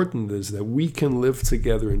important is that we can live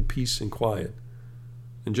together in peace and quiet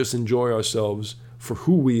and just enjoy ourselves for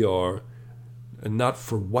who we are and not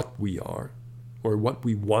for what we are or what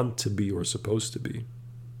we want to be or supposed to be.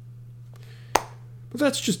 But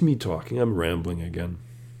that's just me talking. I'm rambling again.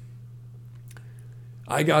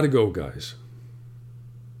 I gotta go, guys.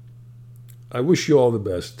 I wish you all the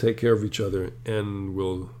best. Take care of each other, and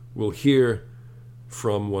we'll hear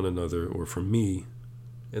from one another, or from me,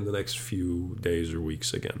 in the next few days or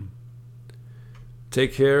weeks again.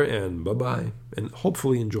 Take care, and bye-bye. And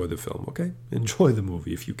hopefully enjoy the film, okay? Enjoy the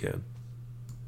movie if you can.